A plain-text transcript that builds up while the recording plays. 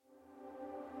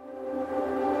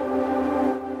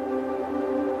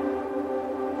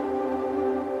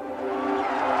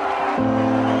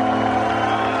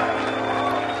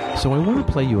So I want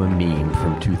to play you a meme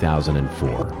from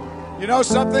 2004. You know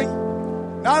something?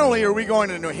 Not only are we going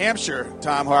to New Hampshire,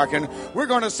 Tom Harkin, we're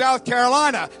going to South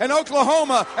Carolina and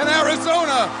Oklahoma and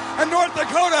Arizona and North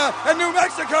Dakota and New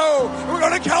Mexico. And we're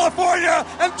going to California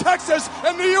and Texas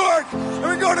and New York. And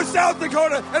we're going to South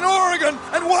Dakota and Oregon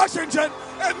and Washington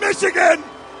and Michigan.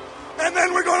 And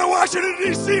then we're going to Washington,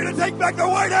 D.C. to take back the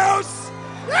White House.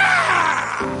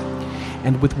 Yeah!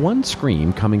 And with one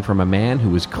scream coming from a man who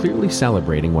was clearly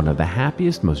celebrating one of the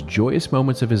happiest, most joyous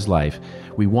moments of his life,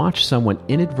 we watched someone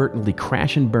inadvertently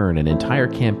crash and burn an entire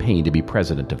campaign to be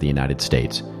president of the United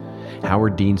States.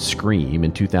 Howard Dean's scream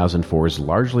in 2004 is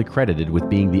largely credited with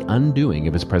being the undoing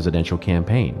of his presidential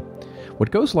campaign. What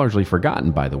goes largely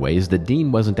forgotten, by the way, is that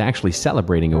Dean wasn't actually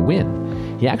celebrating a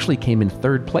win. He actually came in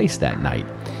third place that night.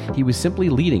 He was simply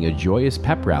leading a joyous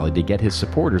pep rally to get his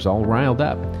supporters all riled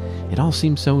up. It all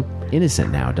seems so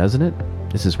innocent now, doesn't it?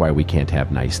 This is why we can't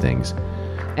have nice things.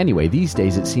 Anyway, these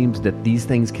days it seems that these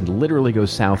things can literally go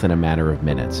south in a matter of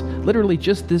minutes. Literally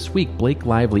just this week, Blake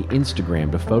Lively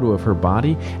Instagrammed a photo of her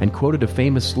body and quoted a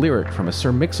famous lyric from a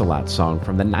Sir Mix-a-Lot song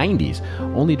from the 90s,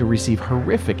 only to receive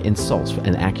horrific insults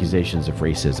and accusations of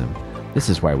racism. This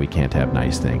is why we can't have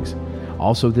nice things.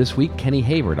 Also this week, Kenny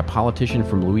Havert, a politician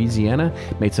from Louisiana,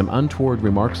 made some untoward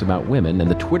remarks about women,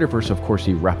 and the Twitterverse, of course,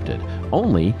 erupted.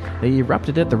 Only, they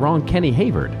erupted at the wrong Kenny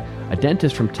Havert. A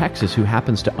dentist from Texas who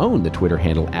happens to own the Twitter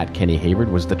handle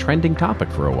 @KennyHavert was the trending topic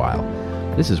for a while.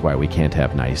 This is why we can't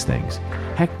have nice things.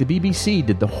 Heck, the BBC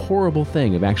did the horrible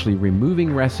thing of actually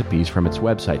removing recipes from its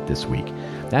website this week.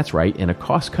 That's right, in a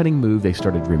cost-cutting move, they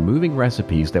started removing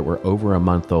recipes that were over a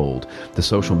month old. The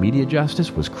social media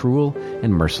justice was cruel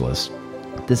and merciless.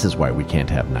 This is why we can't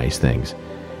have nice things.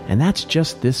 And that's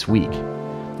just this week.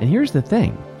 And here's the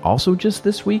thing. Also just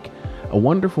this week, a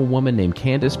wonderful woman named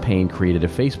Candace Payne created a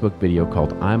Facebook video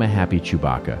called I'm a Happy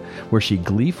Chewbacca, where she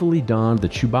gleefully donned the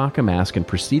Chewbacca mask and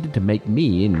proceeded to make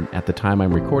me, and at the time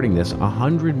I'm recording this,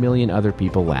 100 million other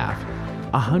people laugh.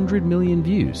 100 million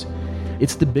views.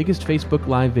 It's the biggest Facebook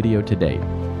Live video to date.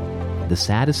 The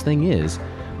saddest thing is,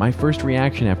 my first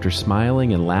reaction after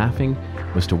smiling and laughing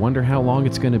was to wonder how long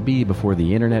it's going to be before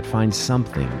the internet finds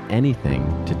something, anything,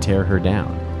 to tear her down.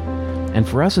 And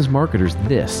for us as marketers,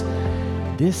 this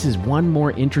is one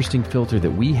more interesting filter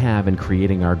that we have in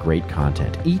creating our great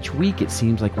content. Each week it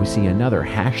seems like we see another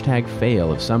hashtag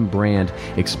fail of some brand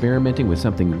experimenting with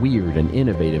something weird and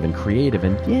innovative and creative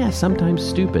and, yeah, sometimes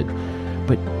stupid.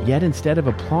 But yet instead of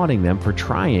applauding them for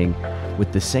trying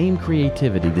with the same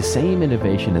creativity, the same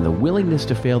innovation, and the willingness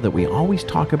to fail that we always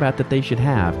talk about that they should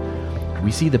have,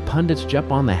 we see the pundits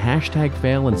jump on the hashtag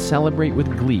fail and celebrate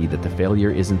with glee that the failure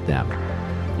isn't them.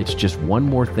 It's just one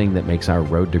more thing that makes our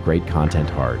road to great content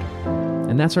hard.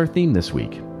 And that's our theme this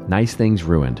week. Nice things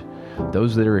ruined.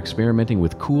 Those that are experimenting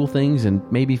with cool things and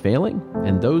maybe failing,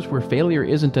 and those where failure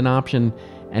isn't an option,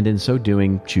 and in so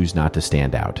doing, choose not to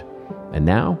stand out. And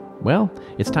now, well,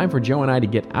 it's time for Joe and I to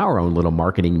get our own little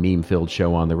marketing meme-filled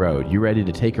show on the road. You ready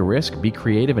to take a risk, be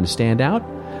creative, and stand out?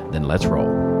 Then let's roll.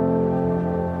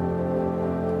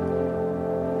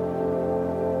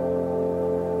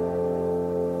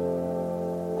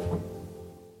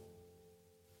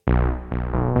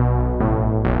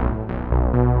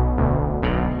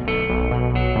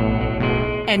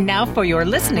 And now for your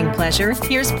listening pleasure,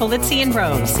 here's Polizzi and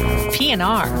Rose,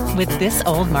 PNR, with This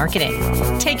Old Marketing.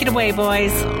 Take it away,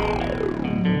 boys.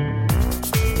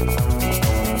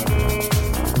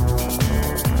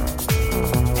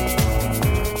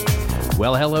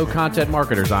 Well, hello, content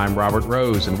marketers. I'm Robert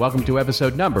Rose, and welcome to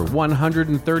episode number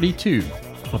 132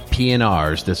 of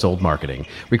PNR's This Old Marketing,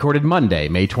 recorded Monday,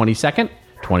 May 22nd,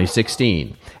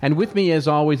 2016. And with me, as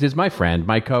always, is my friend,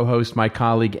 my co-host, my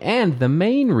colleague, and the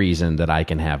main reason that I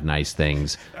can have nice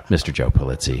things, Mr. Joe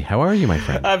Polizzi. How are you, my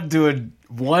friend? I'm doing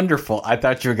wonderful. I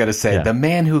thought you were going to say, the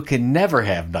man who can never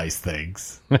have nice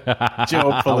things, Joe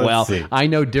Polizzi. Well, I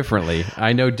know differently.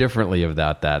 I know differently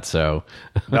about that, so.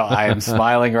 No, I am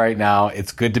smiling right now.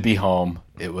 It's good to be home.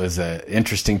 It was an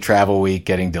interesting travel week,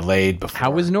 getting delayed before. How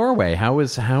was Norway? How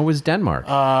was Denmark?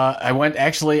 I went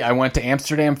to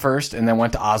Amsterdam first and then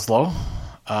went to Oslo.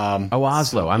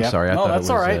 Oslo. I'm sorry. That's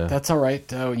all right. That's all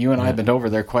right. You and I have been over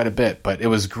there quite a bit, but it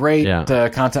was great.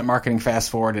 Content marketing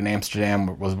fast forward in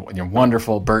Amsterdam was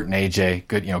wonderful. Bert and AJ,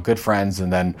 good friends,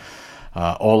 and then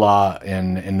Ola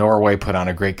in Norway put on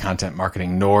a great content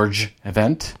marketing Norge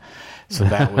event. So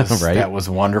that was right. That was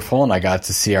wonderful, and I got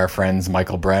to see our friends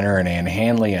Michael Brenner and Ann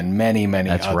Hanley and many.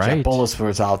 That's right. Jeff Bullis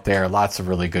was out there. Lots of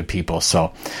really good people.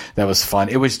 So that was fun.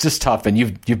 It was just tough, and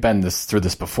you've been through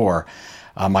this before.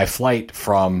 My flight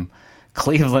from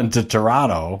Cleveland to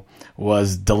Toronto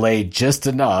was delayed just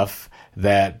enough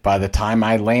that by the time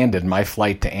I landed, my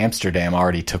flight to Amsterdam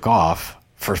already took off.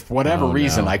 For whatever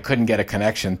reason, I couldn't get a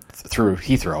connection through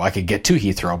Heathrow. I could get to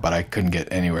Heathrow, but I couldn't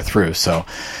get anywhere through. So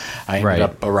I ended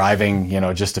up arriving,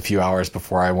 just a few hours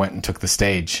before I went and took the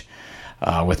stage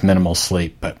with minimal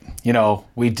sleep. But,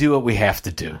 we do what we have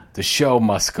to do. The show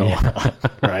must go on,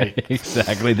 right?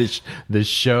 Exactly. The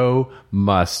show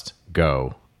must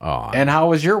go on. And how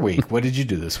was your week? What did you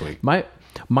do this week?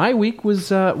 My week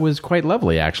was quite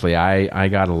lovely, actually. I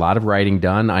got a lot of writing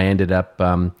done. I ended up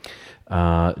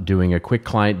doing a quick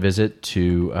client visit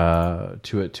to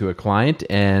a client,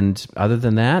 and other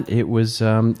than that, it was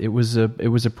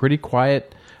a pretty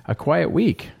quiet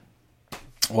week.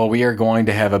 Well, we are going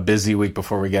to have a busy week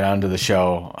before we get onto the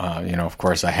show. Of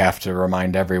course, I have to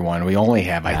remind everyone we only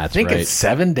have, it's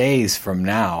 7 days from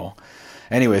now.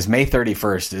 Anyways, May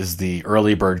 31st is the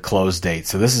early bird close date.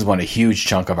 So this is when a huge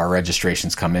chunk of our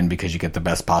registrations come in because you get the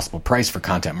best possible price for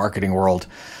Content Marketing World.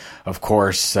 Of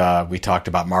course, we talked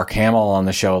about Mark Hamill on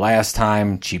the show last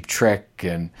time, Cheap Trick,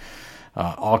 and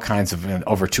all kinds of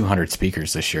over 200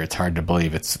 speakers this year. It's hard to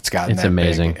believe it's gotten that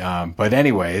amazing. Big. But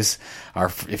anyways,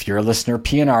 if you're a listener,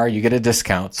 PNR, you get a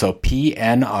discount. So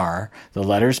PNR, the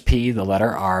letters P, the letter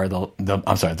R, the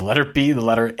letter P, the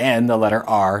letter N, the letter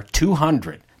R,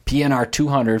 200. PNR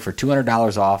 200 for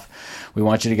 $200 off. We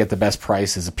want you to get the best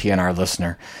price as a PNR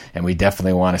listener, and we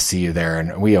definitely want to see you there.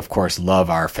 And we, of course, love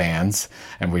our fans,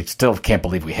 and we still can't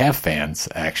believe we have fans,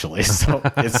 actually. So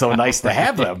it's so nice to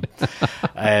have them.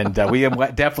 And we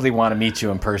definitely want to meet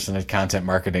you in person at Content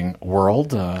Marketing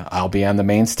World. I'll be on the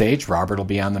main stage. Robert will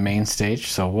be on the main stage.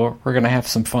 So we're going to have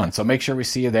some fun. So make sure we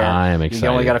see you there. I am excited.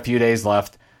 You only got a few days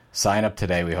left. Sign up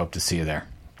today. We hope to see you there.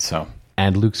 So.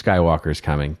 And Luke Skywalker's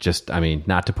coming.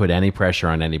 Not to put any pressure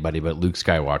on anybody, but Luke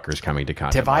Skywalker's coming to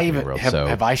Content Marketing World.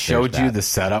 Have I showed you the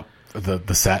setup,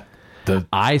 the set?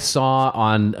 I saw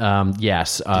on,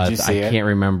 yes. Did you see it? I can't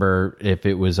remember if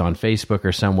it was on Facebook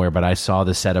or somewhere, but I saw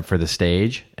the setup for the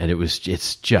stage, and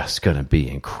it's just going to be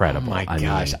incredible. Oh my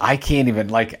gosh. I can't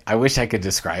even, I wish I could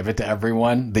describe it to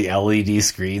everyone, the LED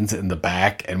screens in the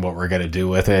back and what we're going to do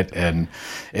with it. And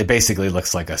it basically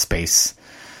looks like a space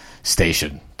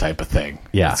station type of thing.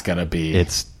 Yeah. It's going to be...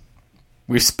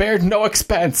 We've spared no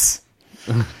expense.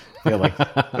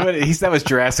 That was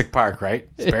Jurassic Park, right?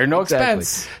 Spared no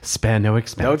expense. Spare no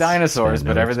expense. No dinosaurs,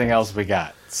 but everything else we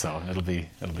got. So it'll be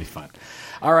fun.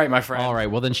 All right, my friend. All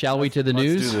right, well then shall we to the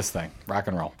news? Let's do this thing. Rock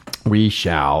and roll. We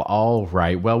shall. All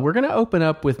right. Well, we're going to open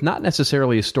up with not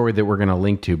necessarily a story that we're going to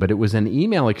link to, but it was an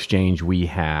email exchange we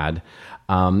had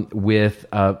with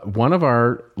one of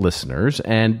our listeners,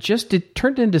 and it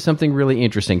turned into something really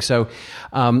interesting. So,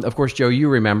 of course, Joe, you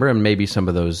remember, and maybe some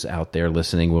of those out there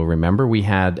listening will remember, we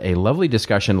had a lovely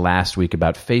discussion last week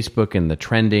about Facebook and the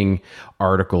trending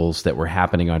articles that were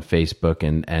happening on Facebook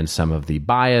and some of the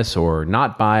bias or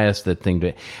not bias,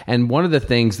 and one of the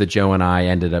things that Joe and I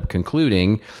ended up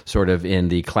concluding, sort of in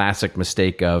the classic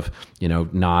mistake of,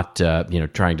 not,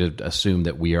 trying to assume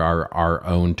that we are our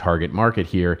own target market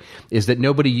here, is that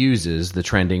nobody uses the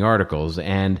trending articles.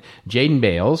 And Jaden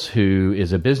Bales, who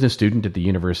is a business student at the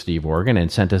University of Oregon,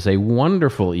 and sent us a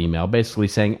wonderful email basically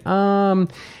saying,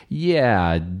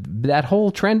 yeah, that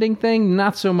whole trending thing,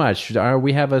 not so much.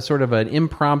 We have a sort of an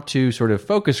impromptu sort of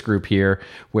focus group here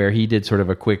where he did sort of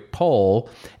a quick poll.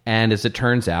 And as it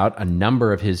turns out, a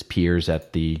number of his peers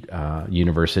at the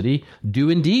university do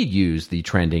indeed use the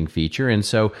trending feature. And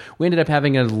so we ended up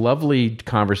having a lovely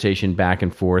conversation back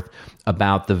and forth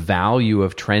about the value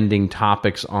of trending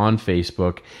topics on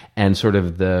Facebook and sort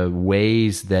of the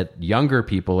ways that younger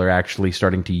people are actually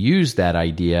starting to use that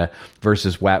idea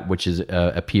versus which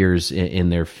appears in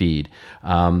their feed.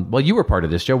 Well, you were part of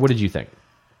this, Joe. What did you think?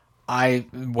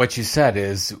 What you said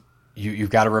is you've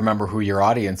got to remember who your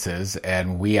audience is,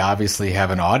 and we obviously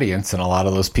have an audience, and a lot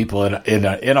of those people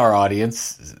in our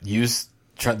audience use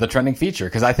the trending feature,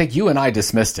 because I think you and I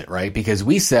dismissed it, right? Because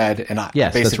we said, and I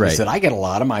basically said, I get a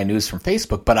lot of my news from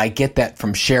Facebook, but I get that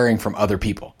from sharing from other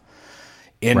people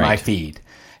in my feed.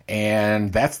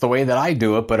 And that's the way that I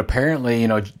do it. But apparently,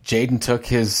 Jaden took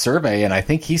his survey, and I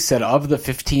think he said of the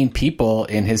 15 people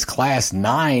in his class,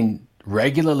 9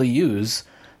 regularly use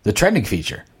the trending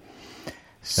feature.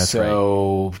 That's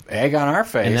right. Egg on our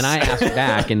face. And then I asked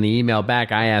back, in the email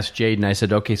back, I asked Jaden, I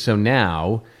said, okay, so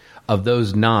now, of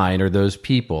those 9 or those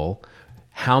people,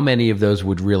 how many of those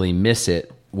would really miss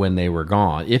it when they were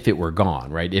gone, if it were gone,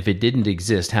 right? If it didn't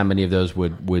exist, how many of those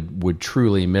would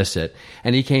truly miss it?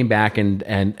 And he came back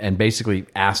and basically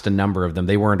asked a number of them.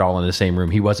 They weren't all in the same room.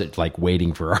 He wasn't like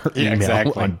waiting for our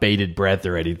email on bated breath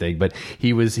or anything, but he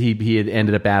had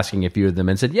ended up asking a few of them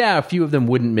and said, yeah, a few of them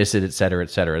wouldn't miss it, et cetera, et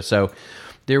cetera. So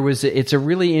it's a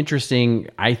really interesting,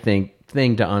 I think,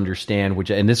 thing to understand,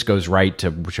 and this goes right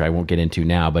to, which I won't get into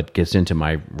now, but gets into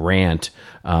my rant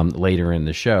later in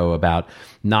the show about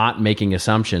not making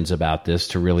assumptions about this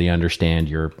to really understand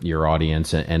your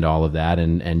audience and all of that.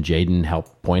 And Jaden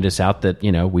helped point us out that,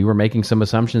 we were making some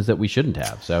assumptions that we shouldn't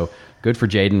have. So good for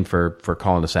Jaden for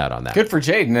calling us out on that. Good for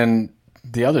Jaden. And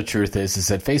the other truth is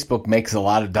that Facebook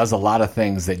does a lot of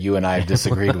things that you and I have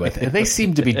disagreed with, and they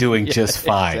seem to be doing just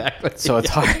fine. Exactly. So it's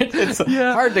hard. It's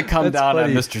hard to come down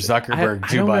on Mr.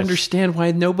 Zuckerberg I don't understand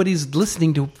why nobody's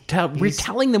listening to. We're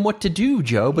telling them what to do,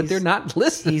 Joe, but they're not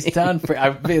listening. He's done.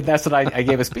 That's what I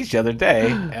gave a speech the other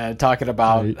day, talking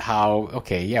about how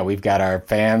we've got our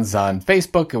fans on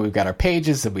Facebook and we've got our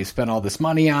pages and we spent all this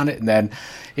money on it, and then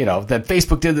that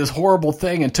Facebook did this horrible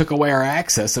thing and took away our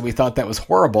access, and we thought that was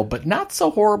horrible, but not so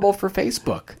horrible for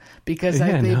Facebook, because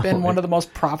they've been one of the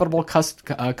most profitable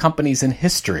companies in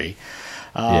history.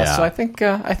 So I think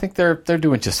they're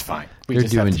doing just fine. They're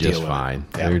doing just fine.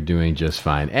 They're doing just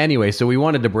fine. Anyway, so we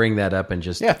wanted to bring that up and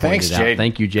just thanks, Jaden.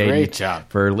 Thank you, Jaden. Great job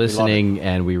for listening,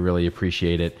 and we really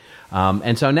appreciate it.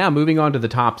 And so now moving on to the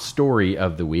top story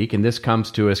of the week, and this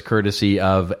comes to us courtesy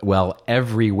of,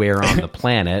 everywhere on the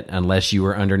planet, unless you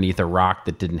were underneath a rock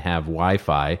that didn't have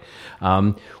Wi-Fi,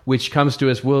 which comes to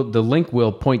us, the link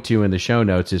we'll point to in the show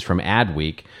notes is from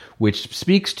Adweek, which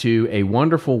speaks to a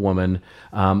wonderful woman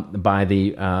by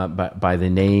the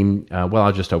name,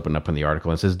 I'll just open up in the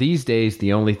article. It says, these days,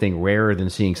 the only thing rarer than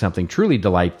seeing something truly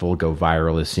delightful go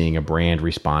viral is seeing a brand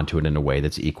respond to it in a way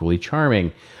that's equally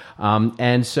charming.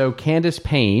 And so Candace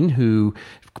Payne, who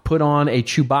put on a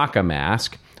Chewbacca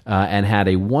mask and had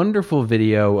a wonderful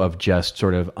video of just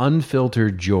sort of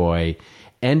unfiltered joy,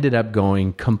 ended up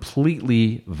going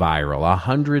completely viral.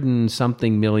 100 and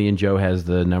something million, Joe has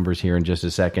the numbers here in just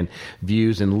a second,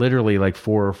 views in literally like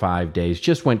 4 or 5 days,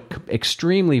 just went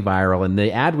extremely viral. And the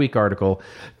Adweek article,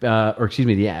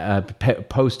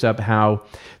 posts up how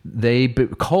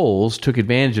Kohl's took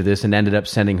advantage of this and ended up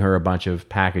sending her a bunch of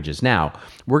packages. Now,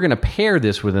 we're going to pair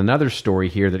this with another story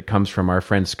here that comes from our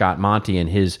friend Scott Monty in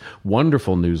his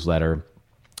wonderful newsletter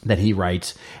that he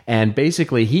writes. And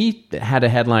basically, he had a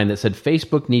headline that said,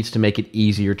 Facebook needs to make it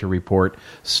easier to report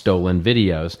stolen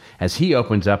videos. As he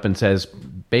opens up and says,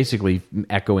 basically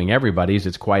echoing everybody's,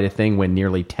 it's quite a thing when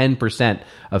nearly 10%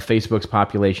 of Facebook's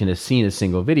population has seen a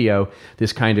single video.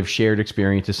 This kind of shared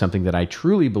experience is something that I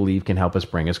truly believe can help us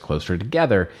bring us closer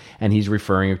together. And he's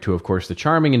referring to, of course, the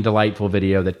charming and delightful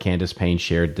video that Candace Payne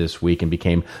shared this week and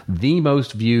became the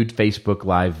most viewed Facebook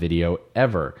Live video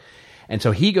ever. And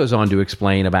so he goes on to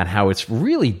explain about how it's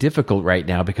really difficult right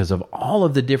now because of all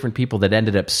of the different people that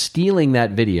ended up stealing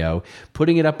that video,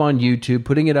 putting it up on YouTube,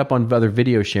 putting it up on other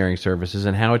video sharing services,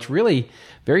 and how it's really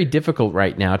very difficult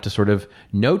right now to sort of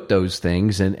note those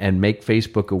things and make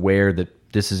Facebook aware that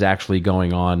this is actually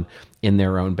going on in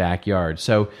their own backyard.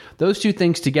 So those two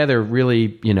things together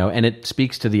really, and it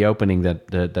speaks to the opening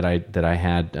that I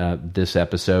had this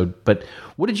episode. But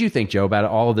what did you think, Joe, about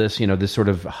all of this, this sort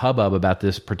of hubbub about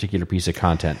this particular piece of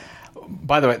content?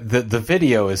 By the way, the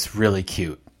video is really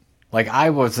cute. Like I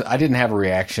didn't have a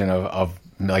reaction of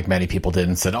like many people did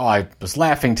and said, I was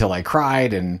laughing till I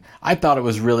cried, and I thought it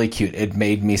was really cute. It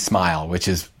made me smile, which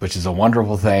is a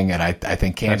wonderful thing. And I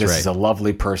think Candace is a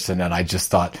lovely person, and I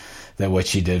just thought that what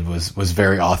she did was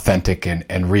very authentic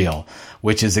and real,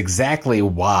 which is exactly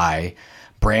why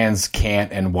brands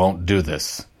can't and won't do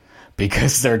this,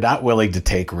 because they're not willing to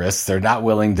take risks. They're not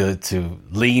willing to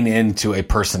lean into a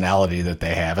personality that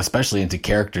they have, especially into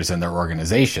characters in their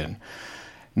organization.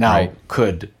 Now,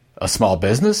 could a small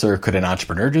business or could an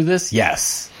entrepreneur do this?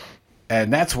 Yes.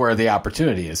 And that's where the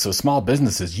opportunity is. So small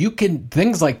businesses,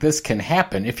 things like this can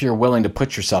happen if you're willing to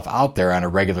put yourself out there on a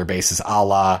regular basis, a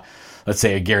la, let's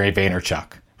say, a Gary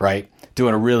Vaynerchuk, right?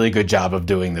 Doing a really good job of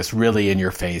doing this, really in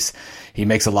your face. He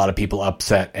makes a lot of people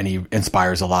upset, and he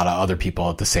inspires a lot of other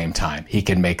people at the same time. He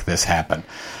can make this happen.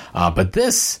 But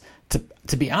this,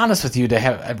 to be honest with you, to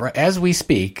have, as we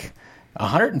speak,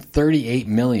 138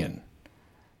 million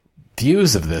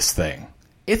views of this thing.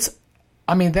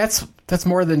 That's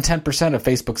more than 10% of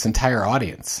Facebook's entire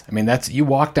audience. I mean, you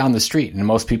walk down the street and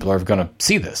most people are going to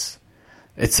see this.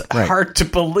 It's hard to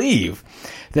believe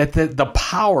that the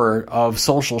power of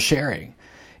social sharing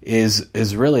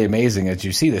is really amazing as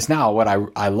you see this. Now, what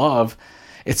I love,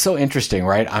 it's so interesting,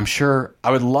 right? I'm sure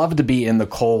I would love to be in the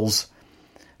Kohl's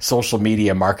social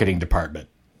media marketing department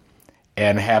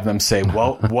and have them say,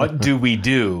 well, what do we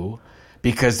do?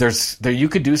 Because you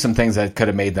could do some things that could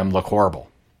have made them look horrible.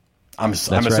 I'm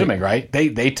assuming, right?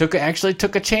 They actually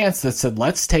took a chance that said,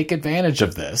 let's take advantage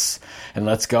of this and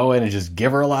let's go in and just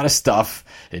give her a lot of stuff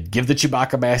and give the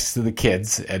Chewbacca masks to the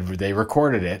kids. And they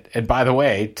recorded it. And by the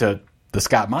way, to the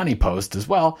Scott Monty post as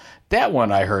well, that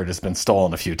one I heard has been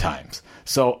stolen a few times.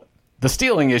 So the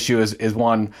stealing issue is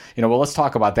one, well, let's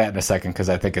talk about that in a second because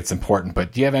I think it's important.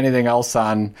 But do you have anything else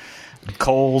on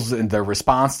Kohl's and their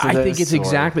response to this? I think it's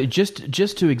exactly just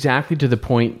to the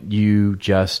point you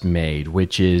just made,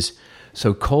 which is,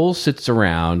 so Kohl's sits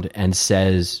around and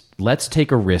says, let's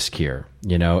take a risk here,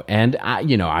 and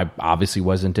I obviously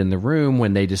wasn't in the room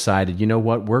when they decided,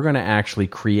 we're going to actually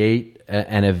create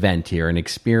an event here, an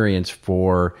experience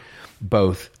for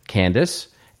both Candace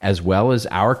as well as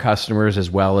our customers, as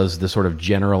well as the sort of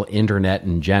general internet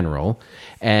in general.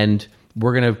 And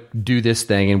we're going to do this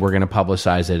thing and we're going to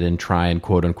publicize it and try and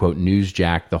quote unquote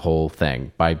newsjack the whole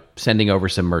thing by sending over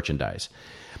some merchandise.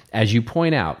 As you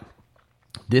point out,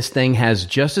 this thing has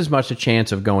just as much a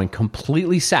chance of going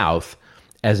completely south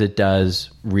as it does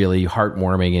really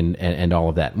heartwarming and all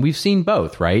of that. And we've seen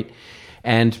both, right?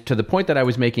 And to the point that I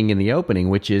was making in the opening,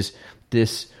 which is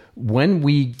this, when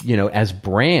we, as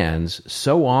brands,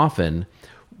 so often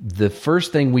the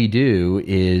first thing we do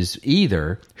is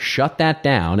either shut that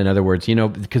down. In other words,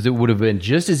 because it would have been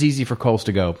just as easy for Kohl's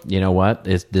to go, you know what,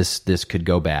 this could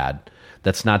go bad.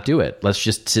 Let's not do it. Let's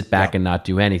just sit back and not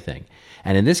do anything.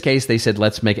 And in this case, they said,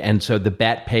 let's make, and so the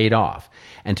bet paid off.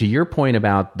 And to your point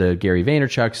about the Gary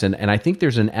Vaynerchuks, and I think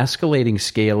there's an escalating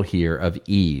scale here of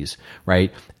ease,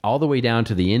 right? All the way down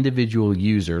to the individual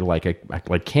user,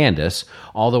 like Candace,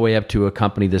 all the way up to a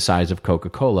company the size of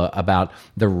Coca-Cola, about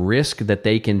the risk that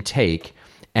they can take,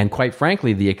 and quite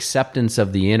frankly, the acceptance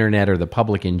of the internet or the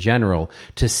public in general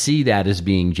to see that as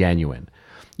being genuine.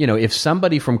 If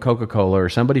somebody from Coca-Cola or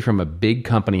somebody from a big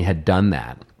company had done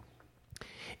that,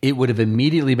 it would have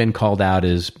immediately been called out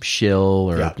as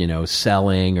shill or,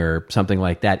 selling or something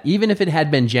like that, even if it had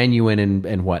been genuine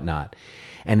and whatnot.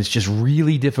 And it's just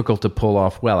really difficult to pull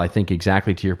off well. I think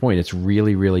exactly to your point, it's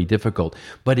really, really difficult.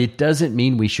 But it doesn't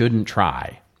mean we shouldn't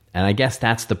try. And I guess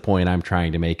that's the point I'm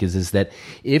trying to make is that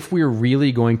if we're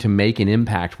really going to make an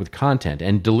impact with content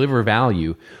and deliver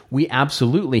value, we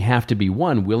absolutely have to be,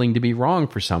 one, willing to be wrong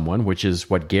for someone, which is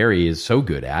what Gary is so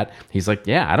good at. He's like,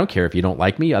 yeah, I don't care if you don't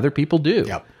like me. Other people do.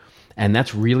 Yep. And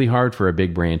that's really hard for a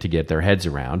big brand to get their heads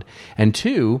around. And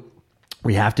two,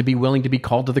 we have to be willing to be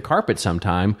called to the carpet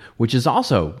sometime, which is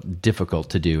also difficult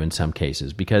to do in some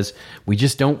cases because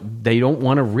they don't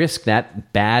want to risk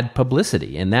that bad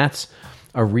publicity. And that's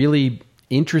a really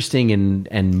interesting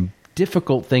and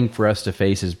difficult thing for us to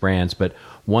face as brands, but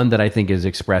one that I think is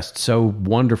expressed so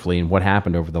wonderfully in what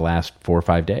happened over the last 4 or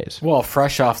 5 days. Well,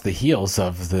 fresh off the heels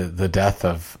of the death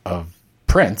of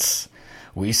Prince,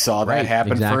 we saw that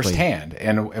happen firsthand.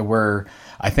 And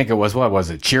I think it was, what was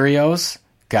it? Cheerios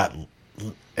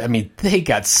they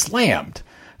got slammed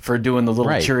for doing the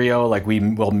little Cheerio, like we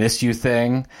will miss you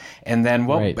thing. And then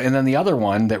and then the other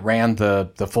one that ran the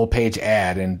full page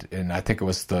ad, and I think it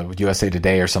was the USA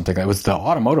Today or something. It was the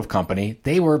automotive company.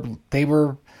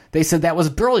 They said that was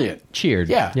brilliant. Cheered.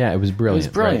 Yeah, it was brilliant. It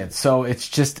was brilliant. Right. So it's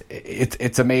just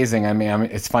it's amazing. I mean,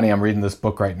 it's funny. I'm reading this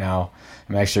book right now.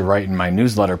 I'm actually writing my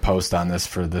newsletter post on this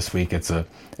for this week. It's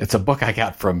a book I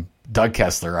got from Doug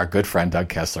Kessler, our good friend Doug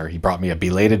Kessler. He brought me a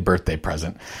belated birthday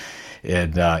present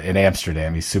in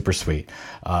Amsterdam. He's super sweet.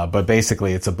 But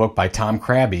basically, it's a book by Tom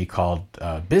Crabbe called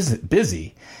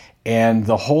Busy. And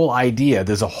the whole idea,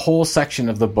 there's a whole section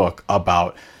of the book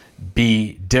about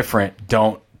be different,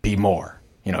 don't be more.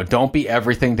 Don't be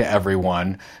everything to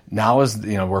everyone. Now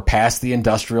we're past the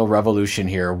Industrial Revolution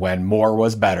here when more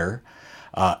was better.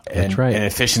 And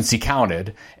efficiency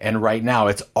counted. And right now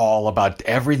it's all about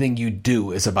everything you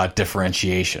do is about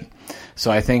differentiation.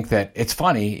 So I think that it's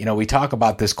funny, we talk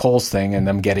about this Kohl's thing and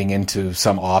them getting into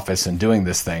some office and doing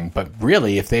this thing. But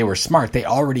really, if they were smart, they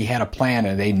already had a plan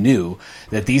and they knew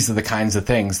that these are the kinds of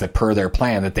things that per their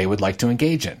plan that they would like to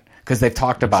engage in. Because they've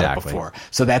talked about it before.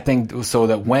 So that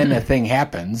when a thing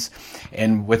happens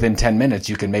and within 10 minutes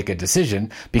you can make a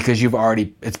decision because it's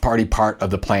already part of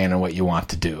the plan and what you want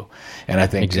to do. And I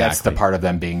think that's the part of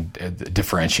them being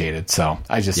differentiated. So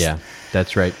yeah,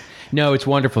 that's right. No, it's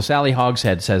wonderful. Sally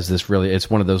Hogshead says this it's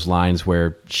one of those lines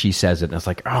where she says it and it's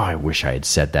like, oh, I wish I had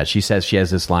said that. She says she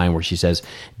has this line where she says,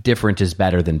 different is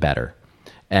better than better.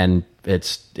 And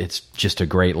it's just a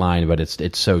great line, but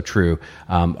it's so true.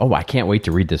 I can't wait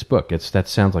to read this book. That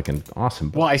sounds like an awesome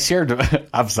book. Well, I shared.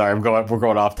 I'm sorry, we're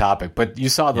going off topic, but you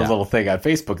saw the little thing on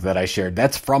Facebook that I shared.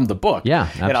 That's from the book. Yeah,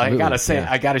 absolutely. And I gotta say,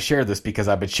 I gotta share this because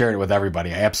I've been sharing it with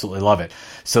everybody. I absolutely love it.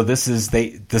 So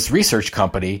this research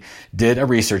company did a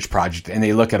research project, and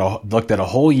they looked at a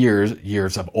whole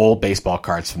years of old baseball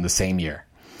cards from the same year.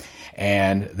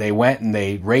 And they went and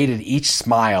they rated each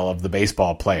smile of the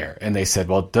baseball player. And they said,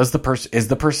 well, is the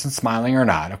person smiling or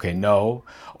not? Okay, no.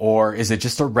 Or is it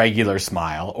just a regular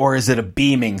smile? Or is it a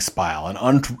beaming smile,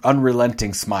 an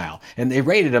unrelenting smile? And they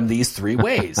rated them these three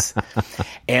ways.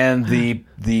 And then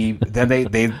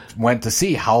they went to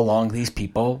see how long these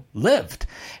people lived.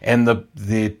 And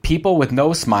the people with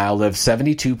no smile lived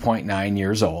 72.9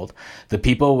 years old. The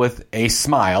people with a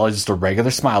smile, just a regular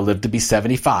smile, lived to be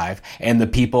 75. And the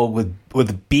people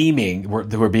with beaming,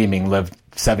 who were beaming, lived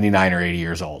 79 or 80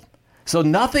 years old. So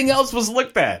nothing else was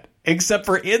looked at except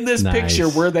for in this picture,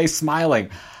 were they smiling?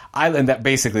 And that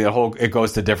basically it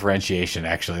goes to differentiation.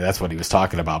 Actually, that's what he was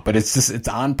talking about. But it's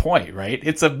on point, right?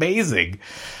 It's amazing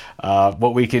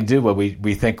what we can do when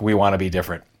we think we want to be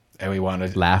different. And we want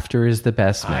to. Laughter is the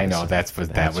best medicine. I know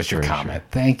that was your comment.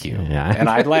 Sure. Thank you. Yeah. And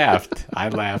I laughed.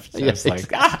 It's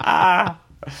like,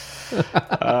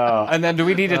 and then do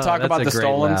we need to talk about the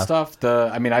stolen stuff?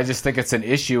 I just think it's an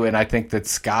issue, and I think that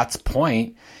Scott's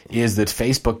point is that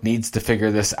Facebook needs to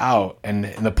figure this out. And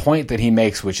the point that he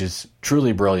makes, which is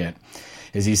truly brilliant,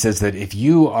 is he says that if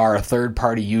you are a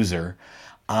third-party user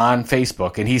on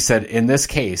Facebook, and he said in this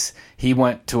case, he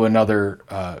went to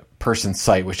another person's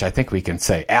site, which I think we can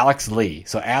say, Alex Lee.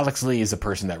 So Alex Lee is a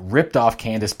person that ripped off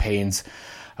Candace Payne's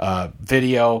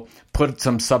video, put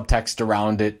some subtext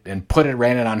around it, and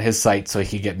ran it on his site so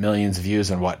he could get millions of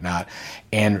views and whatnot.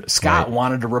 And Scott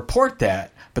wanted to report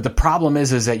that, but the problem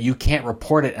is that you can't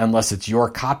report it unless it's your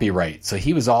copyright. So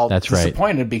he was all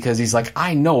disappointed because he's like,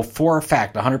 I know for a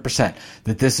fact, 100%,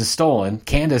 that this is stolen.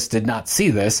 Candace did not see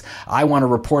this. I want to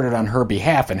report it on her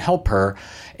behalf and help her,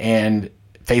 and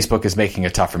Facebook is making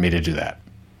it tough for me to do that.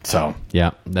 So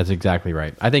yeah, that's exactly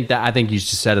right. I think you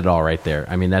just said it all right there.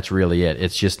 I mean, that's really it.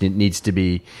 It's just it needs to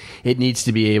be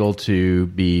able to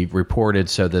be reported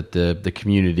so that the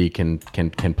community can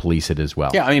police it as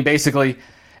well. Yeah, I mean, basically,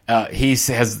 he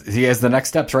has the next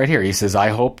steps right here. He says, I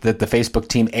hope that the Facebook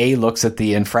team looks at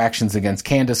the infractions against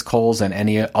Candace, Coles, and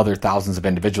any other thousands of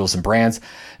individuals and brands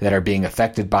that are being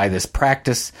affected by this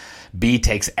practice. B,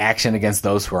 takes action against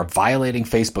those who are violating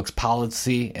Facebook's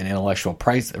policy and intellectual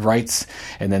rights.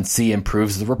 And then C,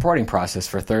 improves the reporting process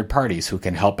for third parties who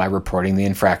can help by reporting the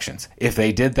infractions. If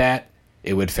they did that,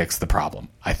 it would fix the problem,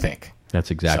 I think.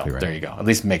 That's exactly right. There you go. At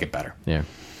least make it better. Yeah.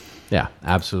 Yeah,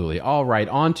 absolutely. All right,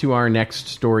 on to our next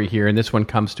story here. And this one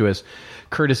comes to us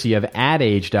courtesy of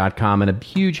adage.com. And a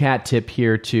huge hat tip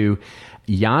here to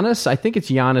Giannis. I think it's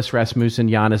Giannis Rasmussen.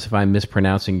 Giannis, if I'm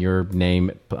mispronouncing your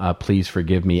name, please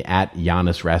forgive me, at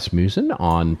Giannis Rasmussen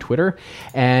on Twitter.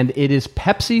 And it is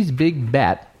Pepsi's big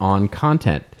bet on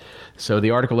content. So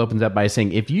the article opens up by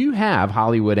saying, if you have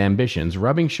Hollywood ambitions,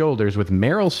 rubbing shoulders with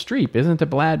Meryl Streep isn't a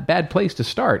bad place to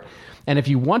start. And if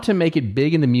you want to make it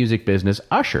big in the music business,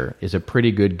 Usher is a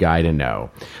pretty good guy to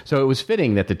know. So it was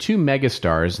fitting that the two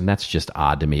megastars, and that's just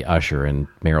odd to me, Usher and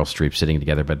Meryl Streep sitting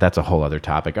together, but that's a whole other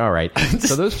topic. All right.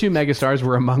 So those two megastars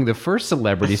were among the first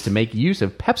celebrities to make use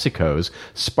of PepsiCo's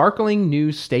sparkling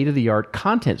new state-of-the-art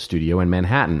content studio in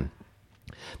Manhattan.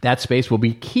 That space will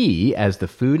be key as the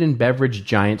food and beverage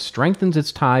giant strengthens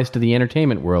its ties to the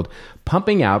entertainment world,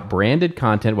 pumping out branded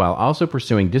content while also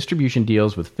pursuing distribution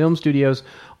deals with film studios,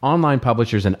 online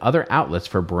publishers, and other outlets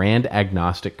for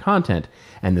brand-agnostic content.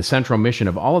 And the central mission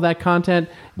of all of that content,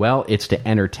 well, it's to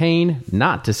entertain,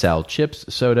 not to sell chips,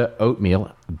 soda,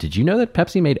 oatmeal. Did you know that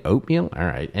Pepsi made oatmeal? All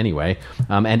right, anyway.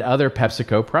 And other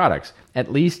PepsiCo products,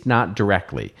 at least not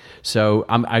directly. So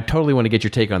I totally want to get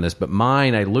your take on this, but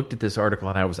I looked at this article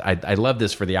and I love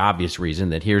this for the obvious reason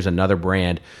that here's another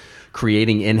brand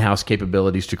creating in-house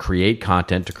capabilities to create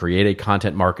content, to create a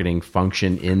content marketing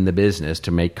function in the business,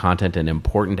 to make content an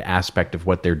important aspect of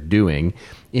what they're doing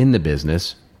in the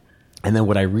business. And then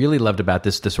what I really loved about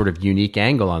this, the sort of unique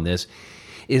angle on this,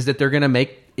 is that they're going to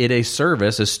make it a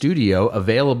service, a studio,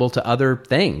 available to other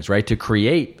things, right? To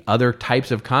create other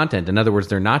types of content. In other words,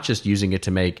 they're not just using it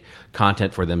to make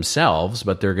content for themselves,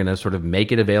 but they're going to sort of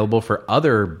make it available for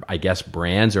other, I guess,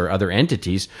 brands or other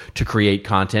entities to create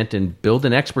content and build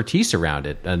an expertise around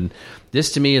it. And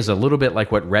this to me is a little bit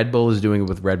like what Red Bull is doing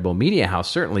with Red Bull Media House,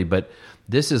 certainly, but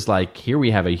this is like, here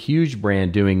we have a huge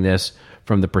brand doing this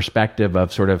from the perspective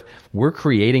of sort of, we're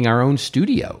creating our own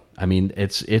studio. I mean,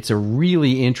 it's a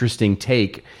really interesting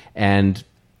take, and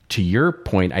to your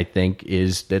point, I think,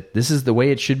 is that this is the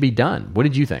way it should be done. What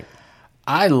did you think?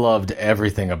 I loved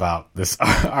everything about this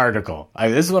article.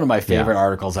 This is one of my favorite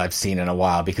articles I've seen in a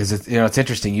while because it's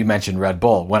interesting. You mentioned Red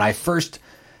Bull. When I first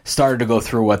started to go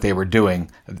through what they were doing,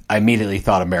 I immediately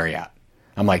thought of Marriott.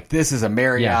 I'm like, this is a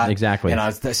Marriott. Yeah, exactly. And I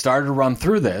started to run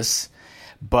through this,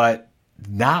 but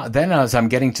then as I'm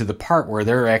getting to the part where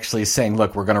they're actually saying,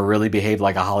 look, we're going to really behave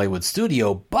like a Hollywood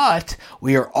studio, but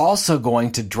we are also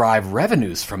going to drive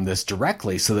revenues from this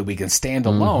directly so that we can stand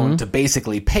alone to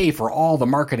basically pay for all the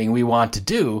marketing we want to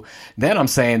do. Then I'm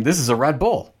saying this is a Red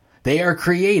Bull. They are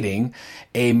creating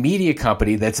a media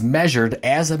company that's measured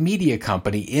as a media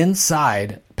company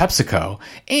inside PepsiCo,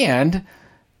 and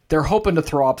they're hoping to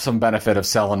throw up some benefit of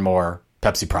selling more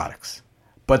Pepsi products.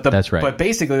 But that's right. But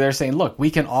basically, they're saying, look,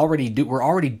 we're already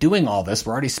doing all this.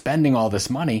 We're already spending all this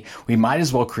money. We might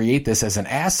as well create this as an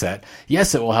asset.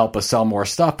 Yes, it will help us sell more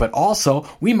stuff, but also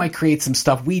we might create some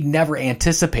stuff we never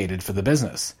anticipated for the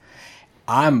business.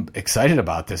 I'm excited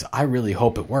about this. I really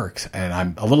hope it works. And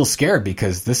I'm a little scared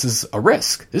because this is a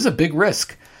risk. This is a big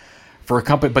risk for a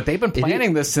company. But they've been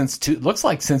planning this since Mr.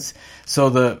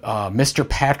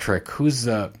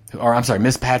 Patrick,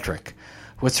 Miss Patrick.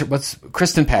 What's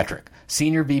Kristen Patrick?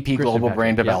 Senior VP Global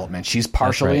Brand Development. She's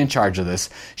partially in charge of this.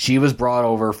 She was brought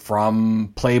over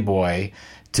from Playboy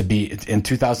to be in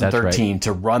 2013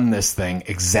 to run this thing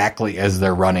exactly as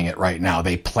they're running it right now.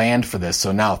 They planned for this.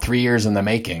 So now 3 years in the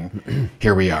making,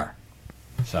 here we are.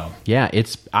 So yeah,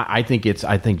 I think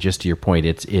just to your point,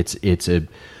 it's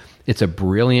a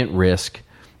brilliant risk.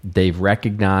 They've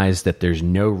recognized that there's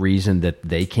no reason that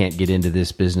they can't get into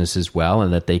this business as well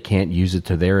and that they can't use it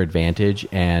to their advantage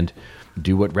and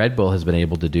do what Red Bull has been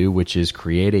able to do, which is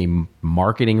create a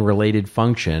marketing-related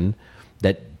function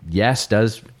that, yes,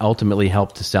 does ultimately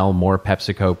help to sell more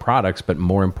PepsiCo products, but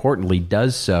more importantly,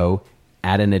 does so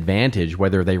at an advantage,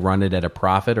 whether they run it at a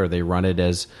profit or they run it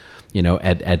as,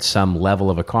 at some level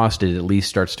of a cost. It at least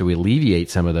starts to alleviate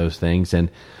some of those things.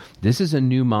 And this is a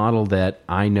new model that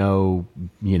I know,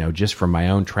 just from my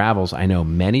own travels, I know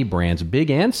many brands,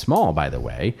 big and small, by the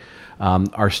way,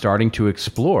 are starting to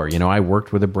explore. I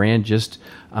worked with a brand just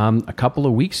a couple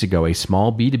of weeks ago, a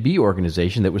small B2B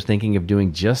organization that was thinking of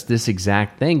doing just this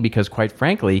exact thing because, quite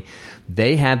frankly,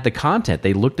 they had the content.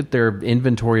 They looked at their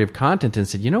inventory of content and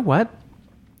said, you know what?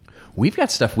 We've got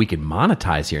stuff we can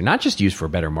monetize here, not just use for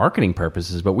better marketing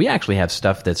purposes, but we actually have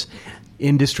stuff that's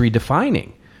industry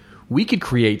defining. We could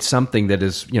create something that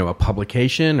is, a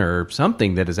publication or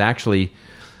something that is actually,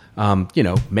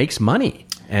 makes money.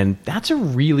 And that's a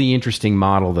really interesting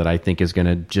model that I think is going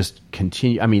to just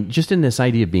continue. I mean, just in this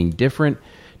idea of being different,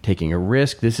 taking a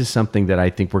risk, this is something that I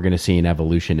think we're going to see an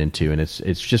evolution into. And it's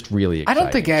just really exciting. I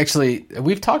don't think actually,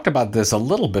 we've talked about this a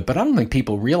little bit, but I don't think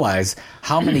people realize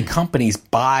how many companies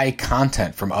buy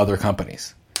content from other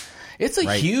companies. It's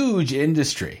a huge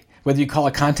industry. Whether you call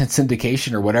it content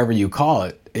syndication or whatever you call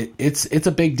it, it's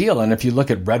a big deal. And if you look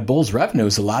at Red Bull's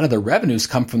revenues, a lot of their revenues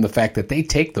come from the fact that they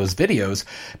take those videos,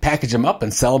 package them up,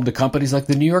 and sell them to companies like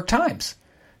the New York Times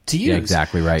to use. Yeah,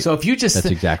 exactly right. So if you just that's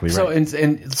exactly right. So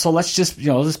and so let's just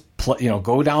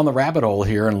go down the rabbit hole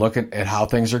here and look at how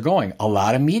things are going. A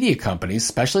lot of media companies,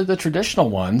 especially the traditional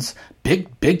ones,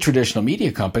 big traditional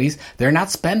media companies, they're not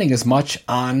spending as much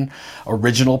on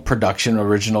original production,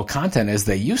 original content as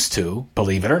they used to.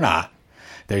 Believe it or not.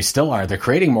 They still are. They're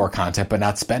creating more content, but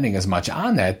not spending as much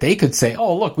on that. They could say,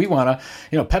 oh, look, we want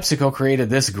to, PepsiCo created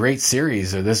this great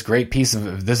series or this great piece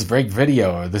of this great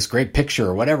video or this great picture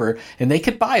or whatever, and they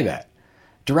could buy that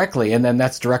directly. And then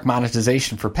that's direct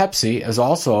monetization for Pepsi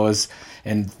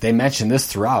and they mention this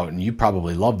throughout, and you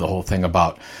probably love the whole thing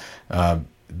about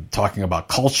talking about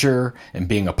culture and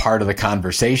being a part of the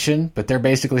conversation, but they're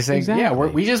basically saying,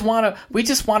 we just want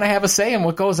to have a say in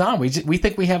what goes on. We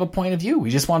think we have a point of view. We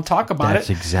just want to talk about it. That's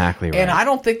exactly right. And I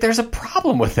don't think there's a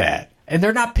problem with that. And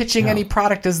they're not pitching any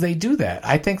product as they do that.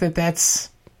 I think that's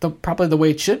probably the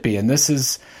way it should be. And this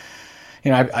is,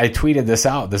 I tweeted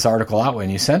this article out when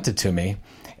you sent it to me,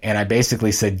 and I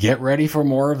basically said, get ready for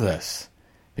more of this.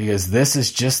 Because this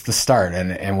is just the start.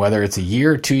 And whether it's a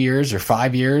year or 2 years or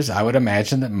 5 years, I would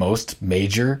imagine that most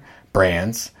major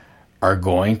brands are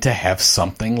going to have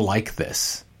something like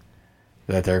this.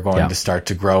 That they're going to start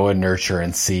to grow and nurture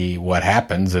and see what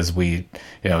happens as we,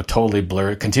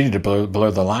 totally continue to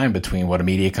blur the line between what a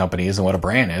media company is and what a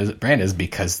brand is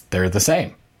because they're the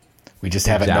same. We just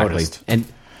haven't noticed.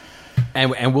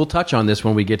 And we'll touch on this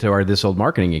when we get to our This Old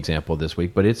Marketing example this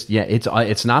week. But it's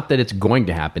not that it's going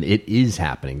to happen; it is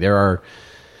happening.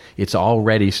 it's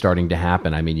already starting to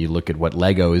happen. I mean, you look at what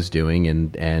Lego is doing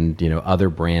and other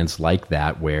brands like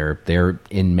that, where they're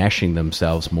enmeshing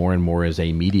themselves more and more as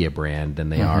a media brand than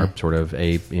they are sort of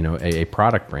a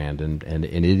product brand, and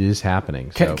it is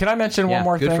happening. So, can I mention one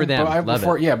more thing? Good for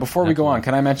them. Before we go on,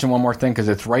 can I mention one more thing, because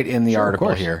it's right in the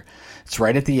article here. It's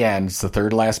right at the end. It's the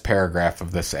third last paragraph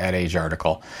of this Ad Age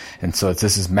article. And so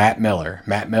this is Matt Miller.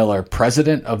 Matt Miller,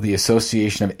 president of the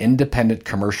Association of Independent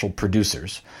Commercial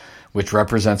Producers, which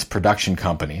represents production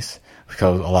companies,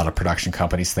 because a lot of production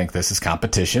companies think this is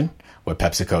competition, what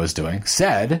PepsiCo is doing,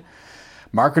 said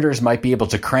marketers might be able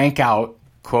to crank out,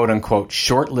 quote-unquote,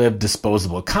 short-lived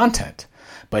disposable content.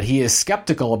 But he is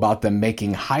skeptical about them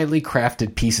making highly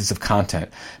crafted pieces of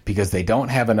content because they don't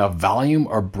have enough volume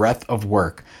or breadth of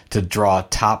work to draw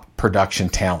top production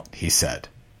talent, he said.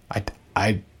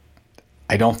 I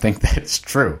don't think that's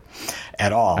true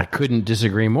at all. I couldn't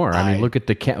disagree more. I mean, look at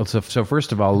the so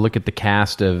first of all, look at the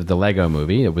cast of the Lego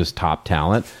movie. It was top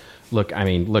talent. Look,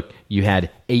 you had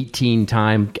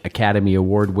 18-time Academy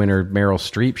Award winner Meryl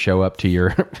Streep show up to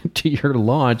your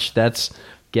launch. That's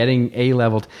getting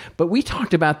A-leveled. But we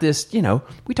talked about this,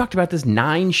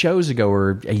 9 shows ago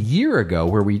or a year ago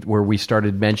where we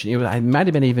started mentioning, it might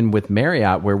have been even with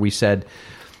Marriott, where we said,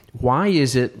 why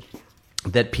is it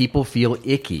that people feel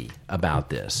icky about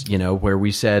this? Where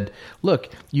we said, look,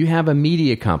 you have a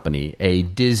media company, a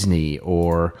Disney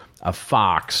or a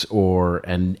Fox or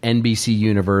an NBC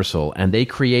Universal, and they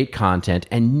create content,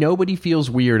 and nobody feels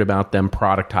weird about them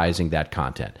productizing that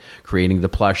content, creating the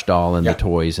plush doll and the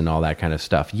toys and all that kind of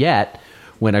stuff. Yet,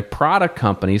 when a product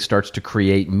company starts to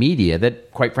create media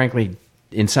that, quite frankly,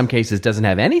 in some cases doesn't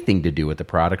have anything to do with the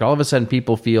product, all of a sudden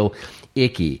people feel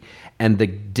icky. And the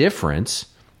difference,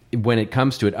 when it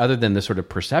comes to it, other than the sort of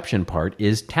perception part,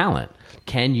 is talent.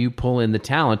 Can you pull in the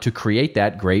talent to create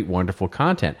that great, wonderful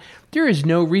content? There is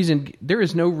no reason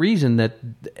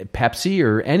that Pepsi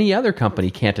or any other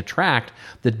company can't attract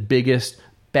the biggest,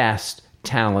 best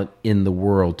talent in the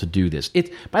world to do this.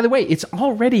 By the way, it's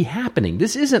already happening.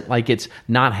 This isn't like it's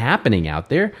not happening out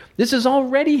there. This is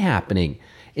already happening.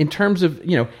 In terms of,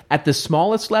 at the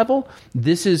smallest level,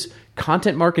 this is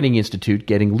Content Marketing Institute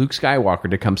getting Luke Skywalker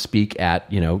to come speak at,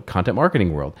 Content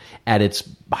Marketing World. At its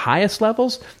highest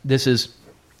levels, this is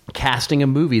casting a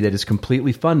movie that is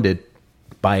completely funded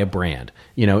by a brand,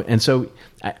 and so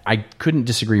I couldn't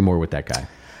disagree more with that guy.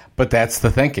 But that's the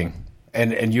thinking.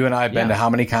 And you and I have been to how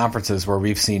many conferences where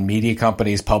we've seen media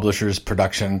companies, publishers,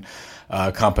 production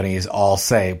companies all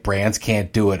say brands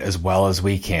can't do it as well as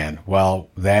we can. Well,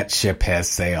 that ship has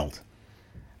sailed.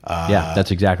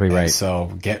 That's exactly right.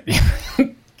 So get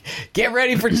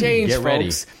ready for change, folks.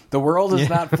 Ready. The world is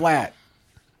not flat.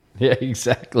 Yeah,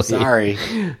 exactly. Sorry.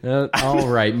 All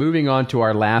right. Moving on to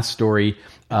our last story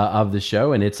of the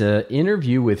show, and it's an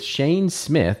interview with Shane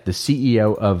Smith, the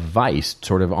CEO of Vice,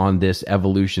 sort of on this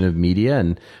evolution of media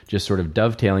and just sort of